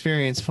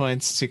experience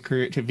points to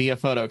be a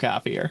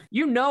photocopier.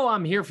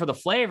 I'm here for the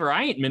flavor.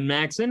 I ain't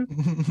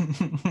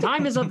min-maxing.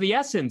 Time is of the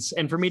essence.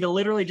 And for me to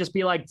literally just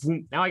be like,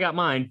 now I got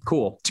mine.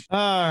 Cool. All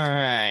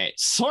right.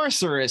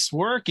 Sorceress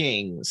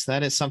workings.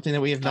 That is something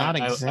that we have not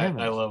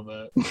examined. I love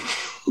that.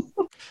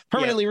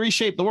 Permanently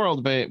reshape the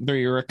world through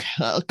your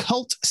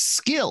occult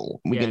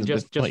skill.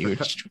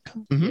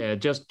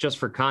 Just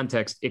for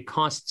context, it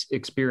costs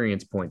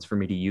experience points for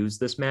me to use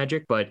this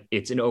magic, but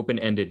it's an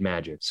open-ended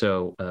magic.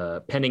 So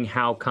pending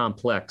how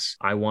complex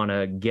I want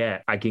to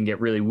get, I can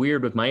get really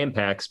weird with my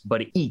impacts,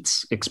 but it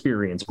eats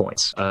experience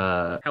points.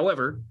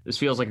 However, this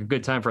feels like a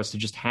good time for us to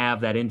just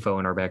have that info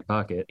in our back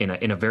pocket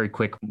in a very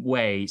quick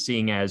way,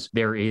 seeing as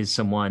there is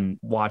someone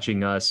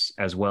watching us,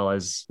 as well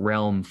as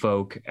realm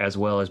folk, as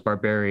well as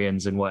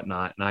barbarians and what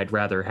whatnot, and I'd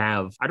rather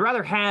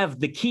have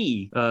the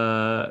key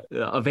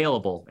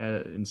available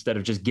instead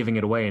of just giving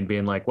it away and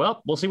being like,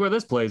 well, we'll see where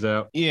this plays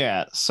out.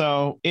 Yeah,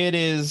 so it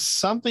is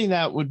something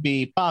that would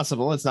be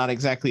possible. It's not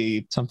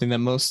exactly something that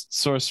most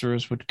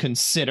sorcerers would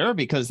consider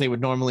because they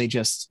would normally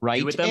just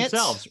write Do it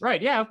themselves.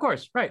 Right. Yeah, of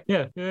course. Right.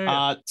 Yeah.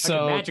 I So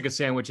can magic a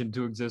sandwich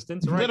into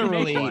existence. Right?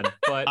 literally, Make one,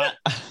 but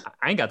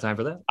I ain't got time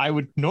for that. I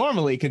would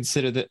normally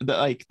consider that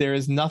like there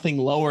is nothing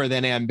lower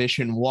than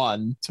ambition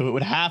 1, so it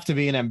would have to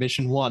be an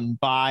ambition 1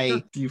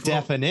 by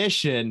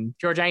definition.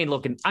 George, I ain't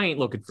looking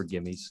for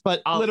gimmies.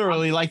 But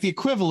literally, like the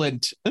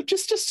equivalent,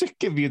 just to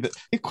give you the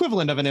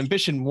equivalent of an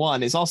ambition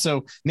 1 is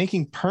also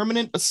making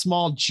permanent but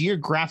small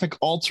geographic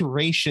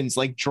alterations,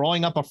 like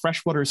drawing up a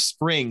freshwater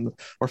spring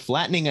or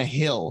flattening a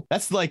hill.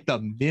 That's like the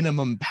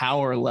minimum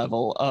power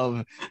level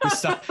of the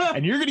stuff,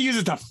 and you're going to use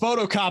it to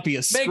photocopy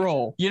a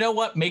scroll. You know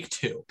what? Make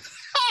 2.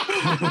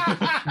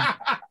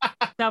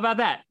 How about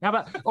that? How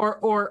about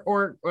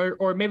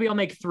or maybe I'll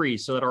make 3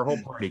 so that our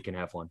whole party can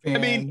have one. I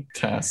mean,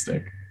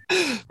 fantastic.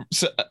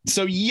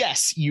 So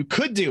yes, you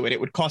could do it. It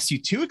would cost you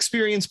 2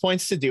 experience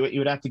points to do it. You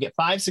would have to get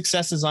 5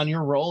 successes on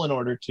your roll in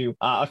order to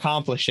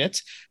accomplish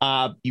it.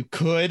 You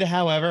could,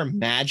 however,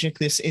 magic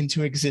this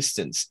into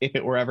existence. If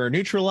it were ever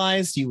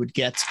neutralized, you would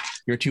get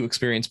your 2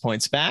 experience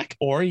points back,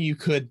 or you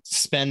could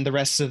spend the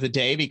rest of the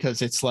day,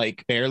 because it's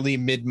like barely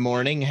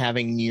mid-morning,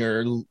 having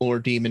your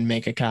Lord Demon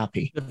make a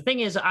copy. The thing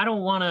is, I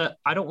don't want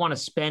to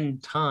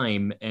spend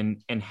time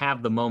and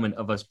have the moment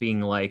of us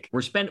being like,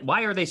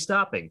 why are they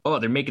stopping? Oh,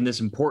 they're making this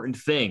important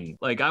thing.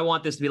 Like, I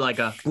want this to be like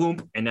a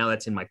boom, and now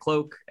that's in my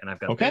cloak, and I've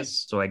got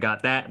this, so I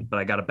got that, but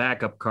I got a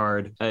backup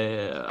card.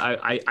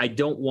 I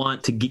don't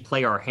want to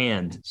play our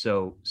hand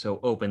so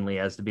openly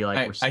as to be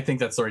like, I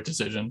think that's the right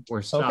decision.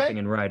 We're stopping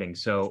and writing.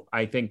 So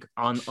I think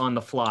on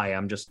the fly,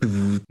 I'm just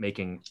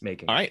making.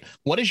 All right.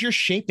 What is your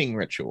shaping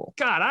ritual?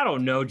 God, I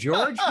don't know,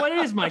 George. What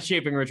is my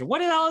shaping ritual? What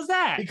the hell is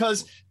that?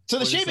 Because so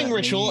the shaping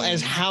ritual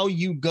is how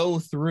you go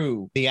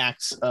through the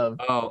acts of.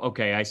 Oh,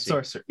 okay, I see.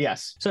 Sorcerer.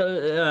 Yes.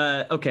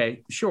 So,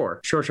 okay,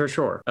 sure.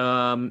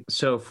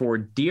 So for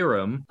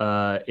Dirham,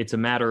 it's a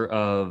matter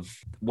of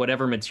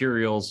whatever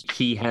materials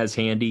he has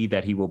handy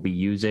that he will be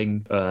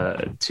using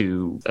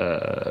to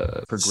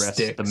progress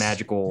the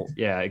magical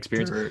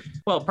experience.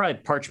 Well, probably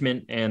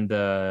parchment and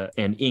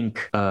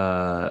ink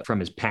from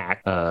his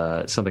pack,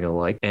 something of the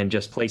like, and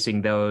just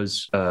placing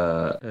those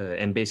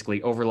and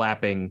basically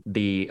overlapping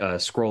the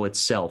scroll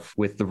itself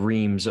with the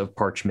reams of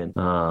parchment,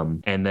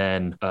 and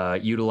then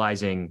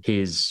utilizing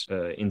his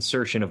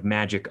insertion of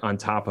magic on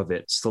top of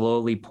it,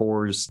 slowly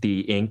pours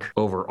the ink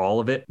over all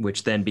of it,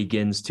 which then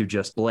begins to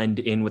just blend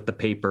in with the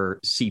paper,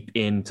 seep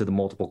into the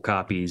multiple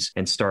copies,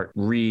 and start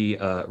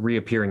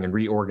reappearing and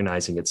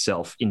reorganizing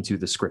itself into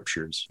the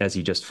scriptures as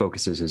he just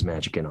focuses his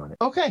magic in on it.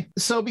 Okay,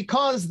 so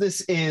because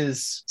this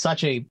is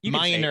such a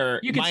minor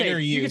use,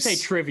 you could say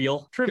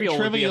trivial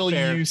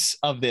use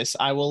of this,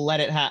 I will let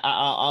it.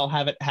 I'll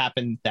have it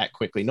happen that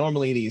quickly.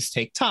 Normally, these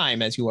take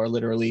time, as you are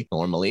literally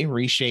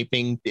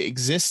reshaping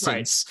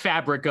existence,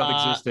 fabric of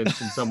existence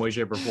in some way,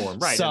 shape, or form.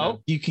 Right.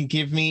 So you can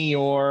give me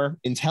your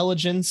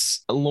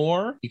intelligence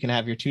lore. You can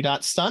have your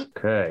 2-dot stunt.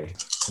 Okay,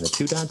 and a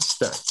 2-dot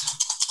stunt.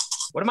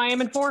 What am I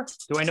aiming for?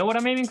 Do I know what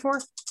I'm aiming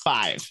for?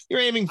 5. You're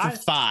aiming for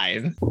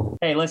 5.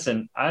 Hey,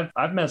 listen,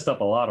 I've messed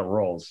up a lot of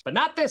rolls, but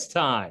not this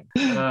time.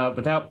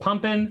 Without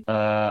pumping,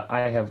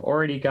 I have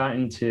already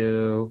gotten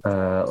to,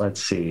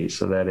 let's see.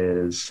 So that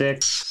is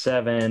 6,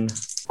 7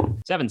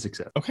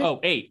 success. Okay. Oh,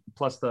 8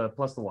 plus the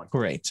 1.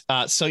 Great.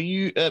 So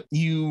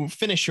you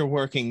finish your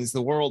workings.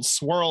 The world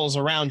swirls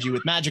around you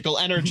with magical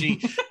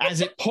energy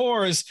as it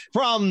pours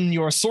from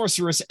your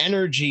sorceress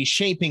energy,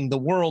 shaping the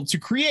world to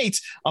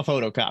create a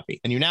photocopy.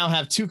 And you now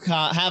have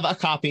a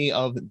copy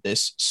of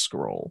this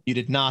scroll. You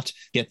did not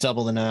get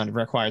double the amount of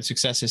required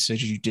successes, so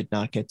you did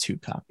not get 2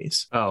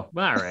 copies. Oh,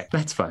 well, all right.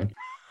 That's fine.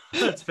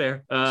 That's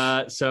fair.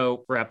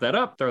 So wrap that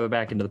up, throw it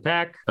back into the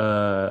pack.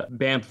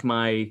 Bamf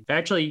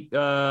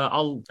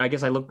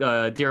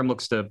Dirham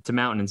looks to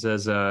Mountain and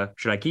says,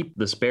 should I keep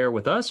the spare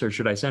with us or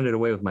should I send it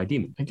away with my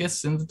demon? I guess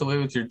send it away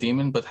with your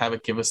demon, but have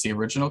it give us the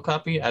original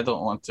copy. I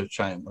don't want to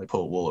try and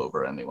pull wool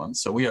over anyone.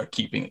 So we are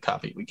keeping a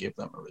copy we gave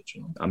them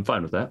originally. I'm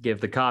fine with that. Give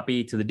the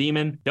copy to the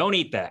demon. Don't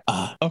eat that.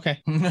 Okay.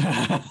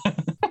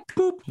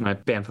 Boop. And I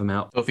bamf him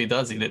out. So if he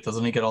does eat it,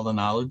 doesn't he get all the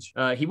knowledge?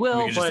 He will.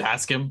 We could just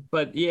ask him.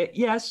 But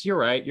yes, you're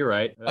right.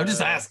 I'm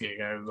just asking.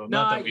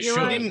 Not that we should.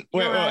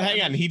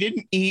 Hang on. He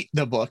didn't eat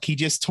the book. He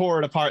just tore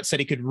it apart, said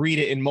he could read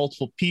it in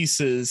multiple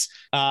pieces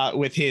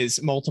with his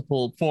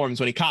multiple forms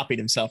when he copied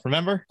himself.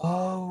 Remember?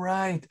 Oh,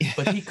 right.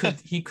 But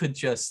he could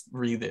just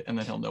read it and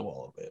then he'll know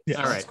all of it.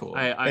 Yeah, all right. Cool.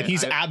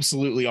 He's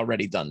absolutely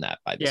already done that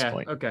by this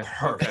point. Okay.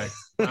 Perfect.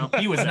 Well,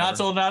 he was not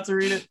told not to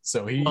read it,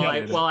 so he.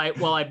 I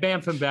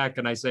bamf him back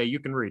and I say, you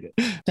can read it.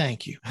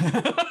 Thank you.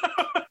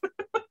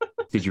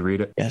 Did you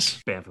read it?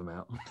 Yes. Bamf him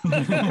out.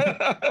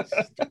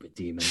 Stupid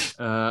demon.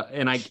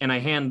 And I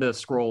hand the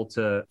scroll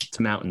to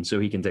Mountain so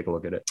he can take a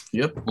look at it.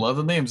 Yep. A lot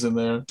of names in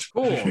there.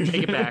 Cool.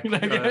 Take it back.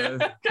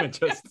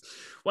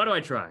 Why do I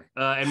try?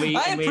 I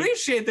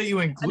appreciate that you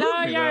include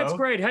me. Yeah, though. it's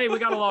great. Hey, we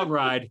got a long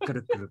ride.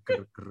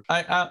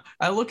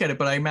 I look at it,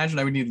 but I imagine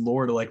I would need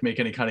lore to like make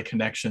any kind of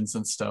connections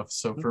and stuff.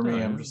 So for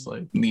me, I'm just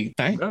like neat.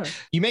 Okay.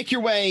 You make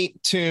your way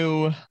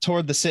toward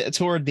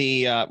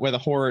the where the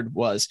horde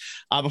was.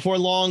 Before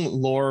long,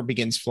 lore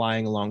begins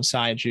flying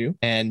alongside you,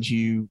 and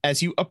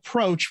as you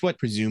approach what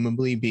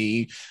presumably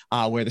be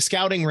where the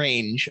scouting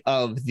range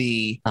of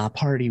the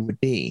party would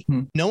be,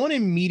 no one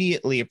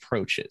immediately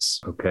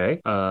approaches.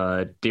 Okay.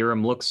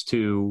 Dirham looks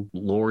to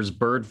Lore's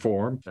bird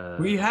form.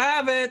 We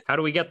have it. How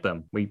do we get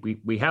them?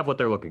 We have what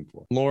they're looking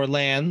for. Lore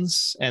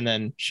lands and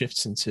then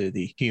shifts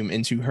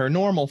into her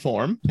normal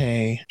form.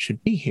 They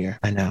should be here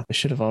by now. They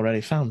should have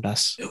already found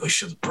us. We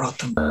should have brought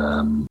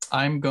them.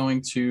 I'm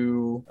going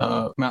to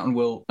Mountain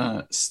will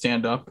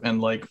stand up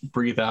and like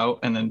breathe out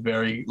and then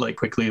very like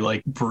quickly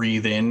like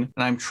breathe in.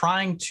 And I'm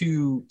trying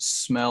to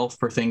smell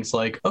for things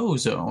like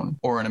ozone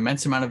or an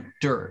immense amount of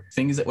dirt,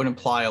 things that would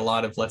imply a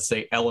lot of, let's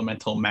say,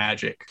 elemental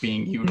magic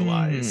being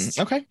utilized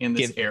in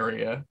this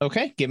area.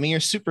 Okay, give me your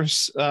super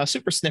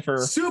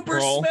sniffer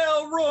roll.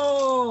 Smell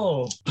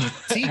roll.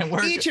 See,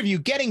 each of you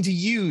getting to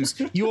use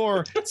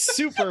your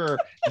super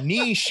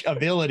niche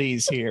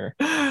abilities here.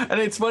 And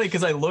it's funny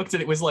because I looked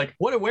and it was like,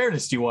 what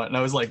awareness do you want? And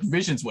I was like,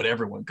 vision's what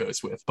everyone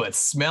goes with, but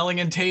smelling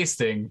and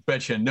tasting,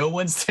 betcha no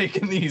one's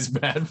taking these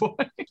bad boys.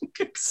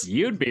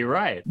 You'd be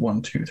right.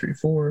 1, 2, 3,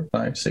 4,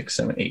 5, 6,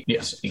 7, 8.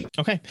 Yes, 8.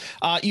 Okay.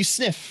 You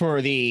sniff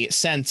for the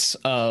sense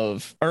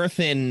of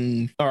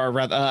earthen or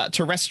rather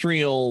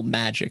terrestrial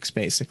magics,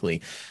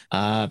 basically.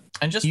 And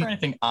just for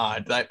anything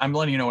odd, I'm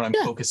letting you know what I'm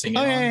focusing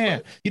on. Yeah.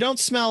 You don't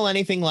smell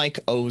anything like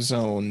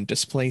ozone,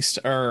 displaced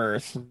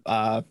earth,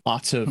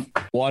 lots of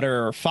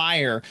water or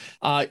fire.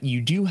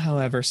 You do,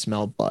 however,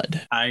 smell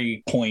blood.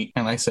 I point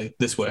and I say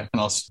this way,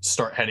 and I'll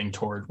start heading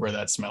toward where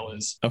that smell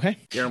is. Okay.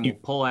 Jeremy will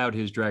pull out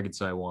his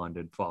Dragon's Eye wand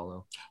and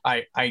follow.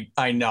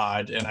 I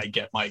nod and I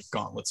get my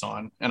gauntlets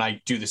on and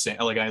I do the same.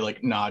 I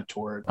nod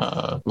toward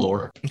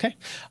Lore. Okay.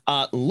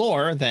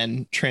 Lore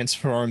then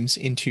transforms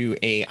into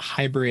a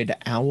hybrid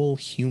owl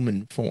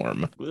human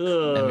form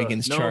and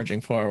begins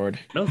charging forward.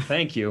 No,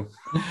 thank you.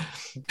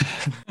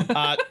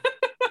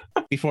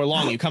 Before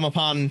long, you come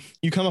upon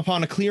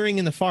a clearing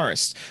in the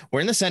forest, where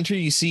in the center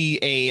you see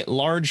a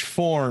large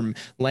form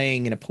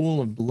laying in a pool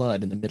of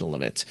blood in the middle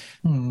of it.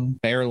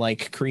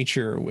 Bear-like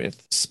creature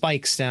with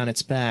spikes down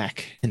its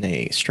back and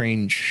a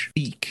strange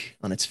beak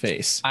on its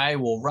face. I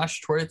will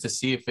rush toward it to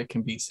see if it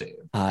can be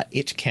saved.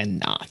 It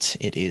cannot.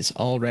 It is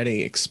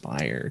already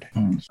expired.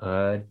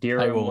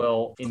 Dirham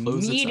will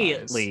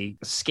immediately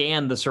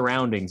scan the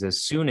surroundings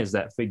as soon as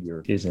that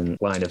figure is in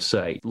line of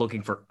sight,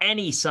 looking for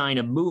any sign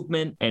of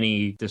movement,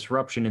 any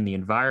disruption in the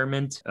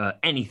environment,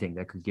 anything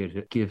that could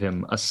give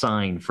him a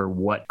sign for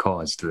what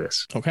caused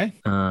this. Okay.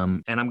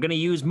 And I'm going to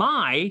use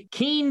my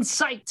keen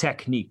sight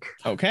technique.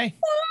 Okay.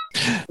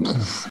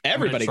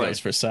 Everybody goes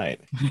for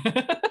sight.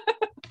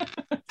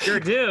 Sure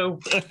do.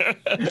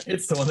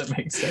 It's the one that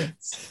makes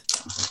sense.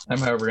 I'm,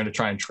 however, going to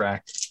try and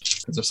track,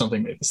 because if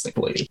something made this thing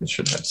blade, it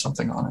should have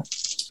something on it.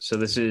 So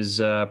this is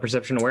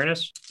perception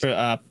awareness?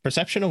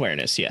 Perception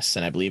awareness, yes.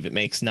 And I believe it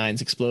makes 9s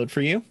explode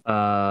for you.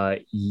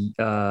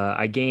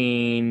 I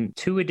gain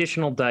 2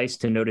 additional dice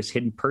to notice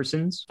hidden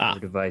persons or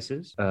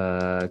devices,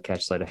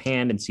 catch sleight of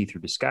hand and see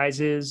through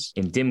disguises.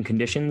 In dim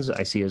conditions,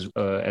 I see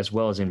as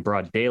well as in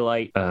broad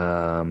daylight.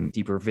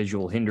 Deeper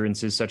visual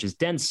hindrances such as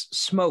dense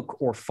smoke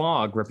or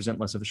fog represent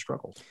less of a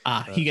struggle.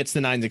 He gets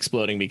the 9s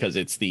exploding because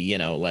it's the,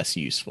 less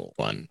useful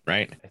one,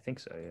 right? I think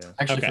so, yeah.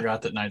 I actually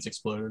forgot that 9s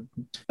exploded.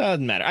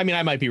 Doesn't matter. I mean,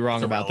 I might be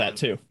wrong about that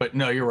too. But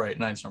no, you're right.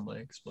 9s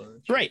normally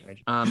explode. Right.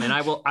 And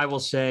I will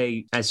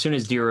say, as soon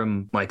as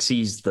Dirham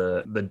sees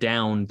the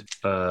downed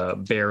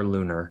bear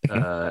lunar,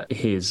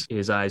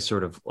 his eyes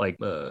sort of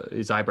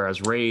his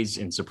eyebrows raise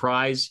in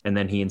surprise, and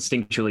then he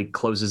instinctually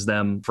closes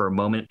them for a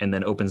moment and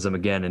then opens them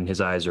again, and his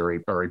eyes are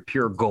a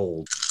pure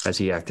gold as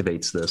he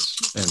activates this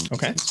and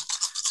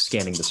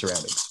scanning the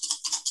surroundings.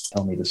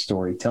 Tell me the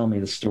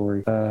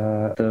story.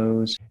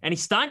 Those. Any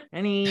stunt?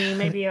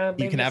 Maybe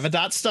you can have a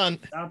dot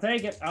stunt. I'll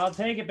take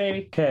it,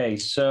 baby. Okay,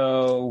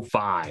 so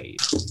 5.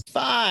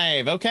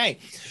 5. Okay.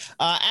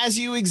 As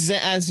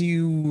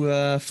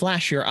you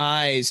flash your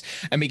eyes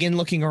and begin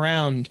looking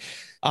around,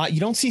 you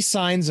don't see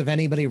signs of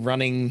anybody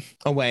running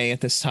away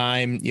at this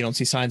time. You don't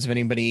see signs of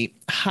anybody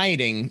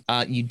hiding.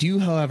 You do,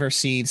 however,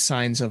 see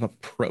signs of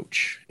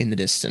approach in the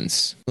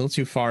distance. A little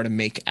too far to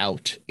make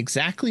out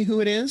exactly who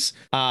it is,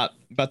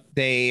 but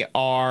they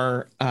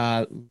are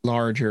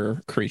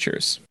larger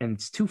creatures. And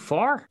it's too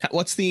far?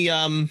 What's the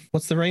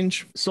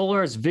range?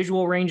 Solar's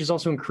visual range is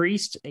also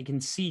increased. It can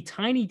see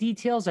tiny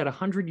details at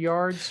 100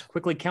 yards,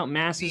 quickly count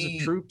masses of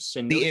troops.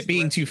 And it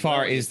being too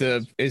far is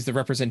the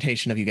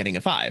representation of you getting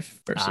a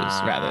 5 versus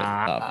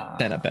rather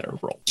than a better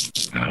roll.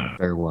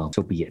 Very well.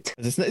 So be it.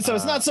 It's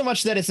not so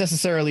much that it's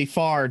necessarily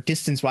far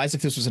distance-wise.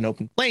 If this was an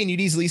open plain,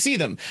 you'd easily see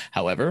them.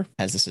 However,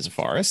 as this is a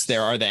forest,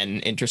 there are then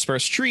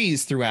interspersed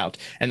trees throughout,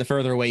 and the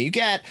further away you get,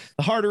 get,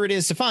 the harder it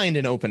is to find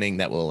an opening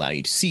that will allow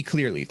you to see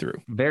clearly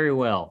through. Very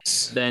well.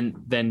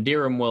 Then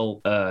Dirham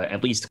will,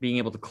 at least being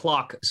able to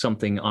clock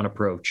something on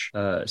approach,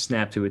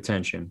 snap to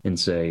attention and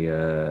say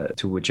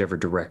to whichever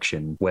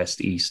direction,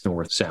 west, east,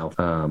 north, south,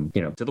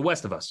 to the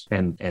west of us,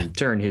 and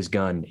turn his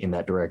gun in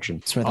that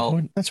direction.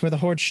 That's where the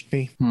horde should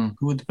be. Who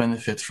would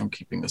benefit from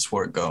keeping this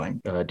war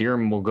going?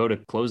 Dirham will go to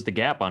close the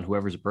gap on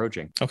whoever's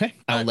approaching. Okay,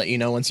 I'll let you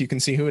know once you can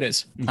see who it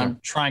is. I'm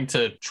trying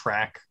to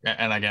track,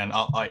 and again,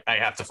 I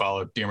have to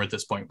follow Dirham at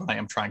this point, but I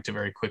am trying to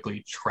very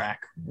quickly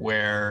track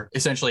where,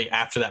 essentially,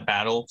 after that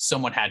battle,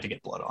 someone had to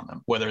get blood on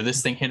them. Whether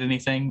this thing hit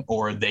anything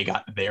or they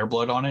got their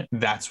blood on it,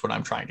 that's what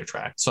I'm trying to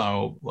track.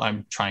 So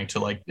I'm trying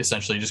to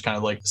essentially just kind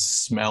of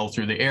smell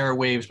through the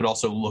airwaves, but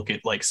also look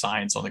at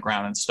signs on the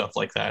ground and stuff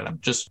like that. I'm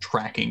just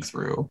tracking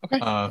through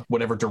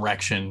whatever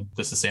direction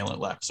this assailant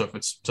left. So if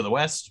it's to the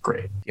west,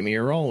 great. Give me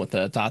your roll with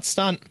the dot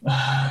stunt.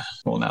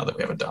 Well, now that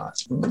we have a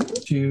dot.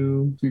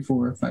 2, 3,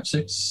 4, 5,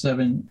 6,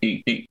 7,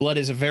 8. Blood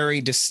is a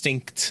very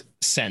distinct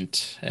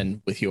scent,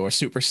 and with your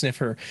super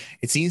sniffer,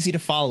 it's easy to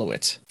follow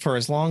it for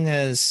as long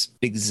as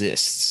it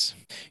exists.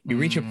 You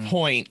reach a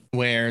point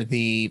where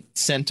the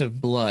scent of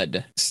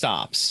blood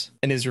stops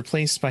and is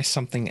replaced by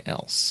something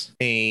else.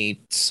 A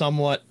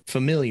somewhat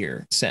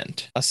familiar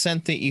scent. A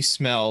scent that you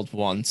smelled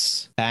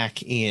once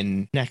back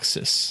in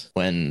Nexus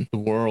when the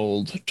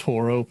world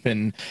tore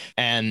open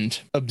and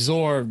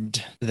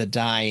absorbed the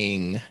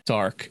dying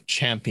dark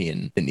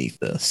champion beneath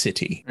the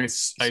city. I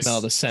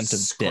smell the scent of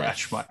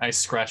death. I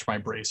scratch my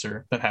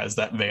bracer that has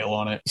that veil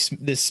on it.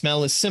 This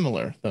smell is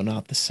similar, though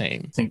not the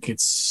same. I think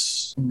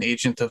it's an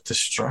agent of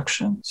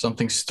destruction.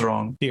 Something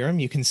strong. Dirham,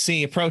 you can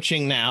see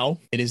approaching now.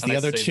 It is the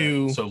other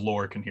two. So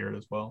Lore can hear it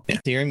as well. Yeah.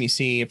 Dirham, you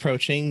see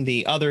approaching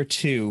the other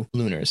two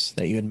Lunars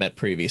that you had met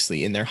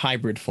previously in their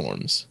hybrid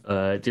forms.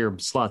 Dirham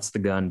slots the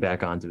gun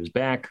back onto his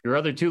back. Your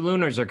other two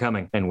Lunars are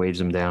coming, and waves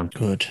them down.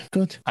 Good.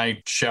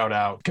 I shout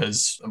out,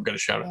 because I'm going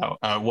to shout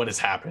out what has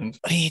happened.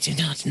 We do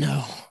not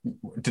know.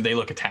 Do they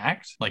look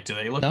attacked? Do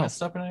they look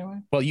messed up in any way?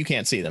 Well, you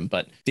can't see them,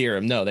 but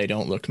Dirham, no, they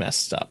don't look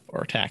messed up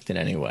or attacked in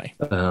any way.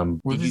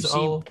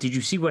 Did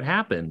you see what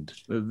happened?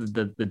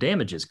 The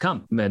damages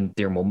come. And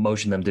Dirham will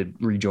motion them to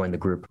rejoin the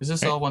group. Is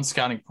this all one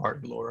scouting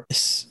party, Lore?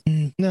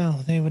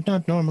 No, they would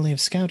not normally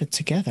have scouted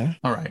together.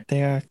 All right.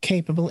 They are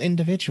capable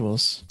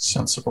individuals.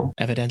 Sensible.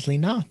 Evidently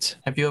not.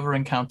 Have you ever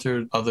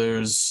encountered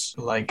others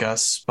like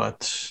us,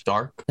 but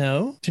dark?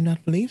 No, do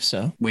not believe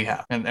so. We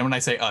have. And when I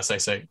say us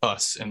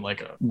in a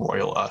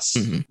royal us.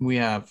 Mm-hmm. We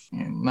have,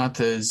 not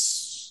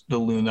as the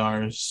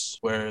Lunars,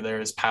 where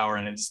there is power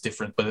and it's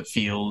different, but it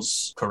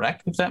feels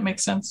correct, if that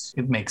makes sense.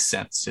 It makes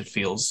sense. It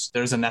feels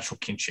there's a natural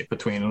kinship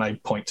between, and I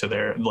point to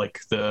their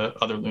the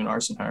other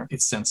Lunars and her.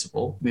 It's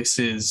sensible. This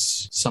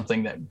is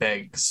something that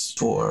begs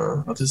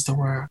for, what is the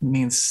word? It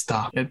means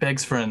stop. It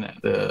begs for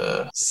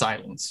the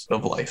silence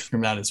of life.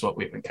 And that is what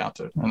we've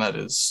encountered. And that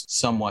is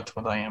somewhat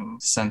what I am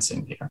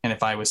sensing here. And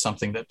if I was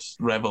something that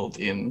reveled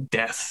in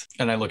death,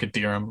 and I look at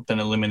Dirham, then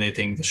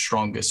eliminating the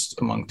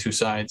strongest among two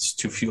sides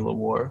to fuel a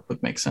war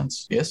would make sense.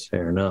 Yes?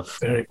 Fair enough.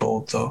 Very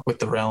bold, though, with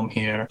the realm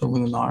here, the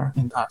Lunar,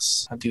 and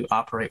us. How do you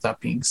operate without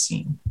being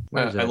seen?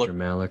 Where's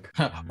Adramalik?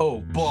 Oh,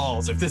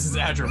 balls, if this is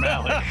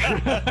Adramalik.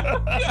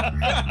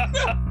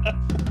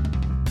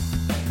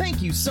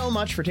 Thank you so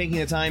much for taking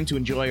the time to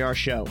enjoy our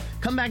show.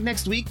 Come back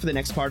next week for the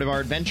next part of our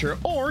adventure,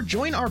 or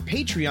join our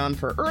Patreon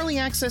for early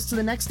access to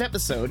the next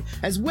episode,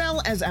 as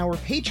well as our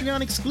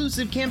Patreon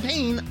exclusive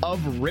campaign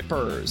of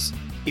Rippers.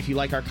 If you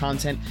like our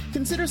content,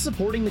 consider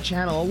supporting the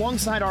channel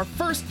alongside our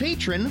first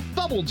patron,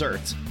 Bubble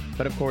Dirt.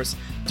 But of course,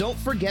 don't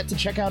forget to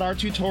check out our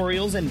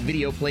tutorials and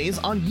video plays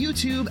on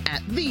YouTube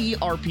at The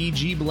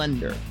RPG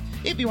Blender.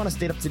 If you want to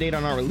stay up to date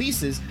on our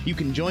releases, you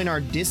can join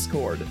our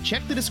Discord.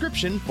 Check the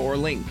description for a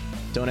link.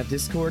 Don't have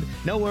Discord?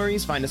 No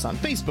worries, find us on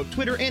Facebook,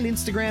 Twitter, and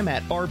Instagram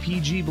at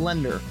RPG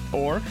Blender,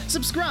 or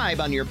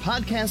subscribe on your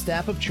podcast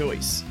app of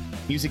choice.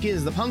 Music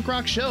is The Punk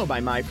Rock Show by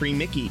My Free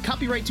Mickey,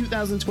 copyright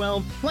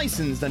 2012,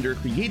 licensed under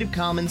Creative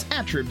Commons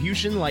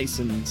Attribution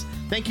License.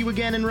 Thank you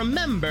again, and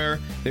remember,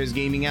 there's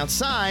gaming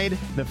outside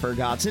the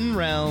Forgotten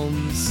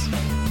Realms.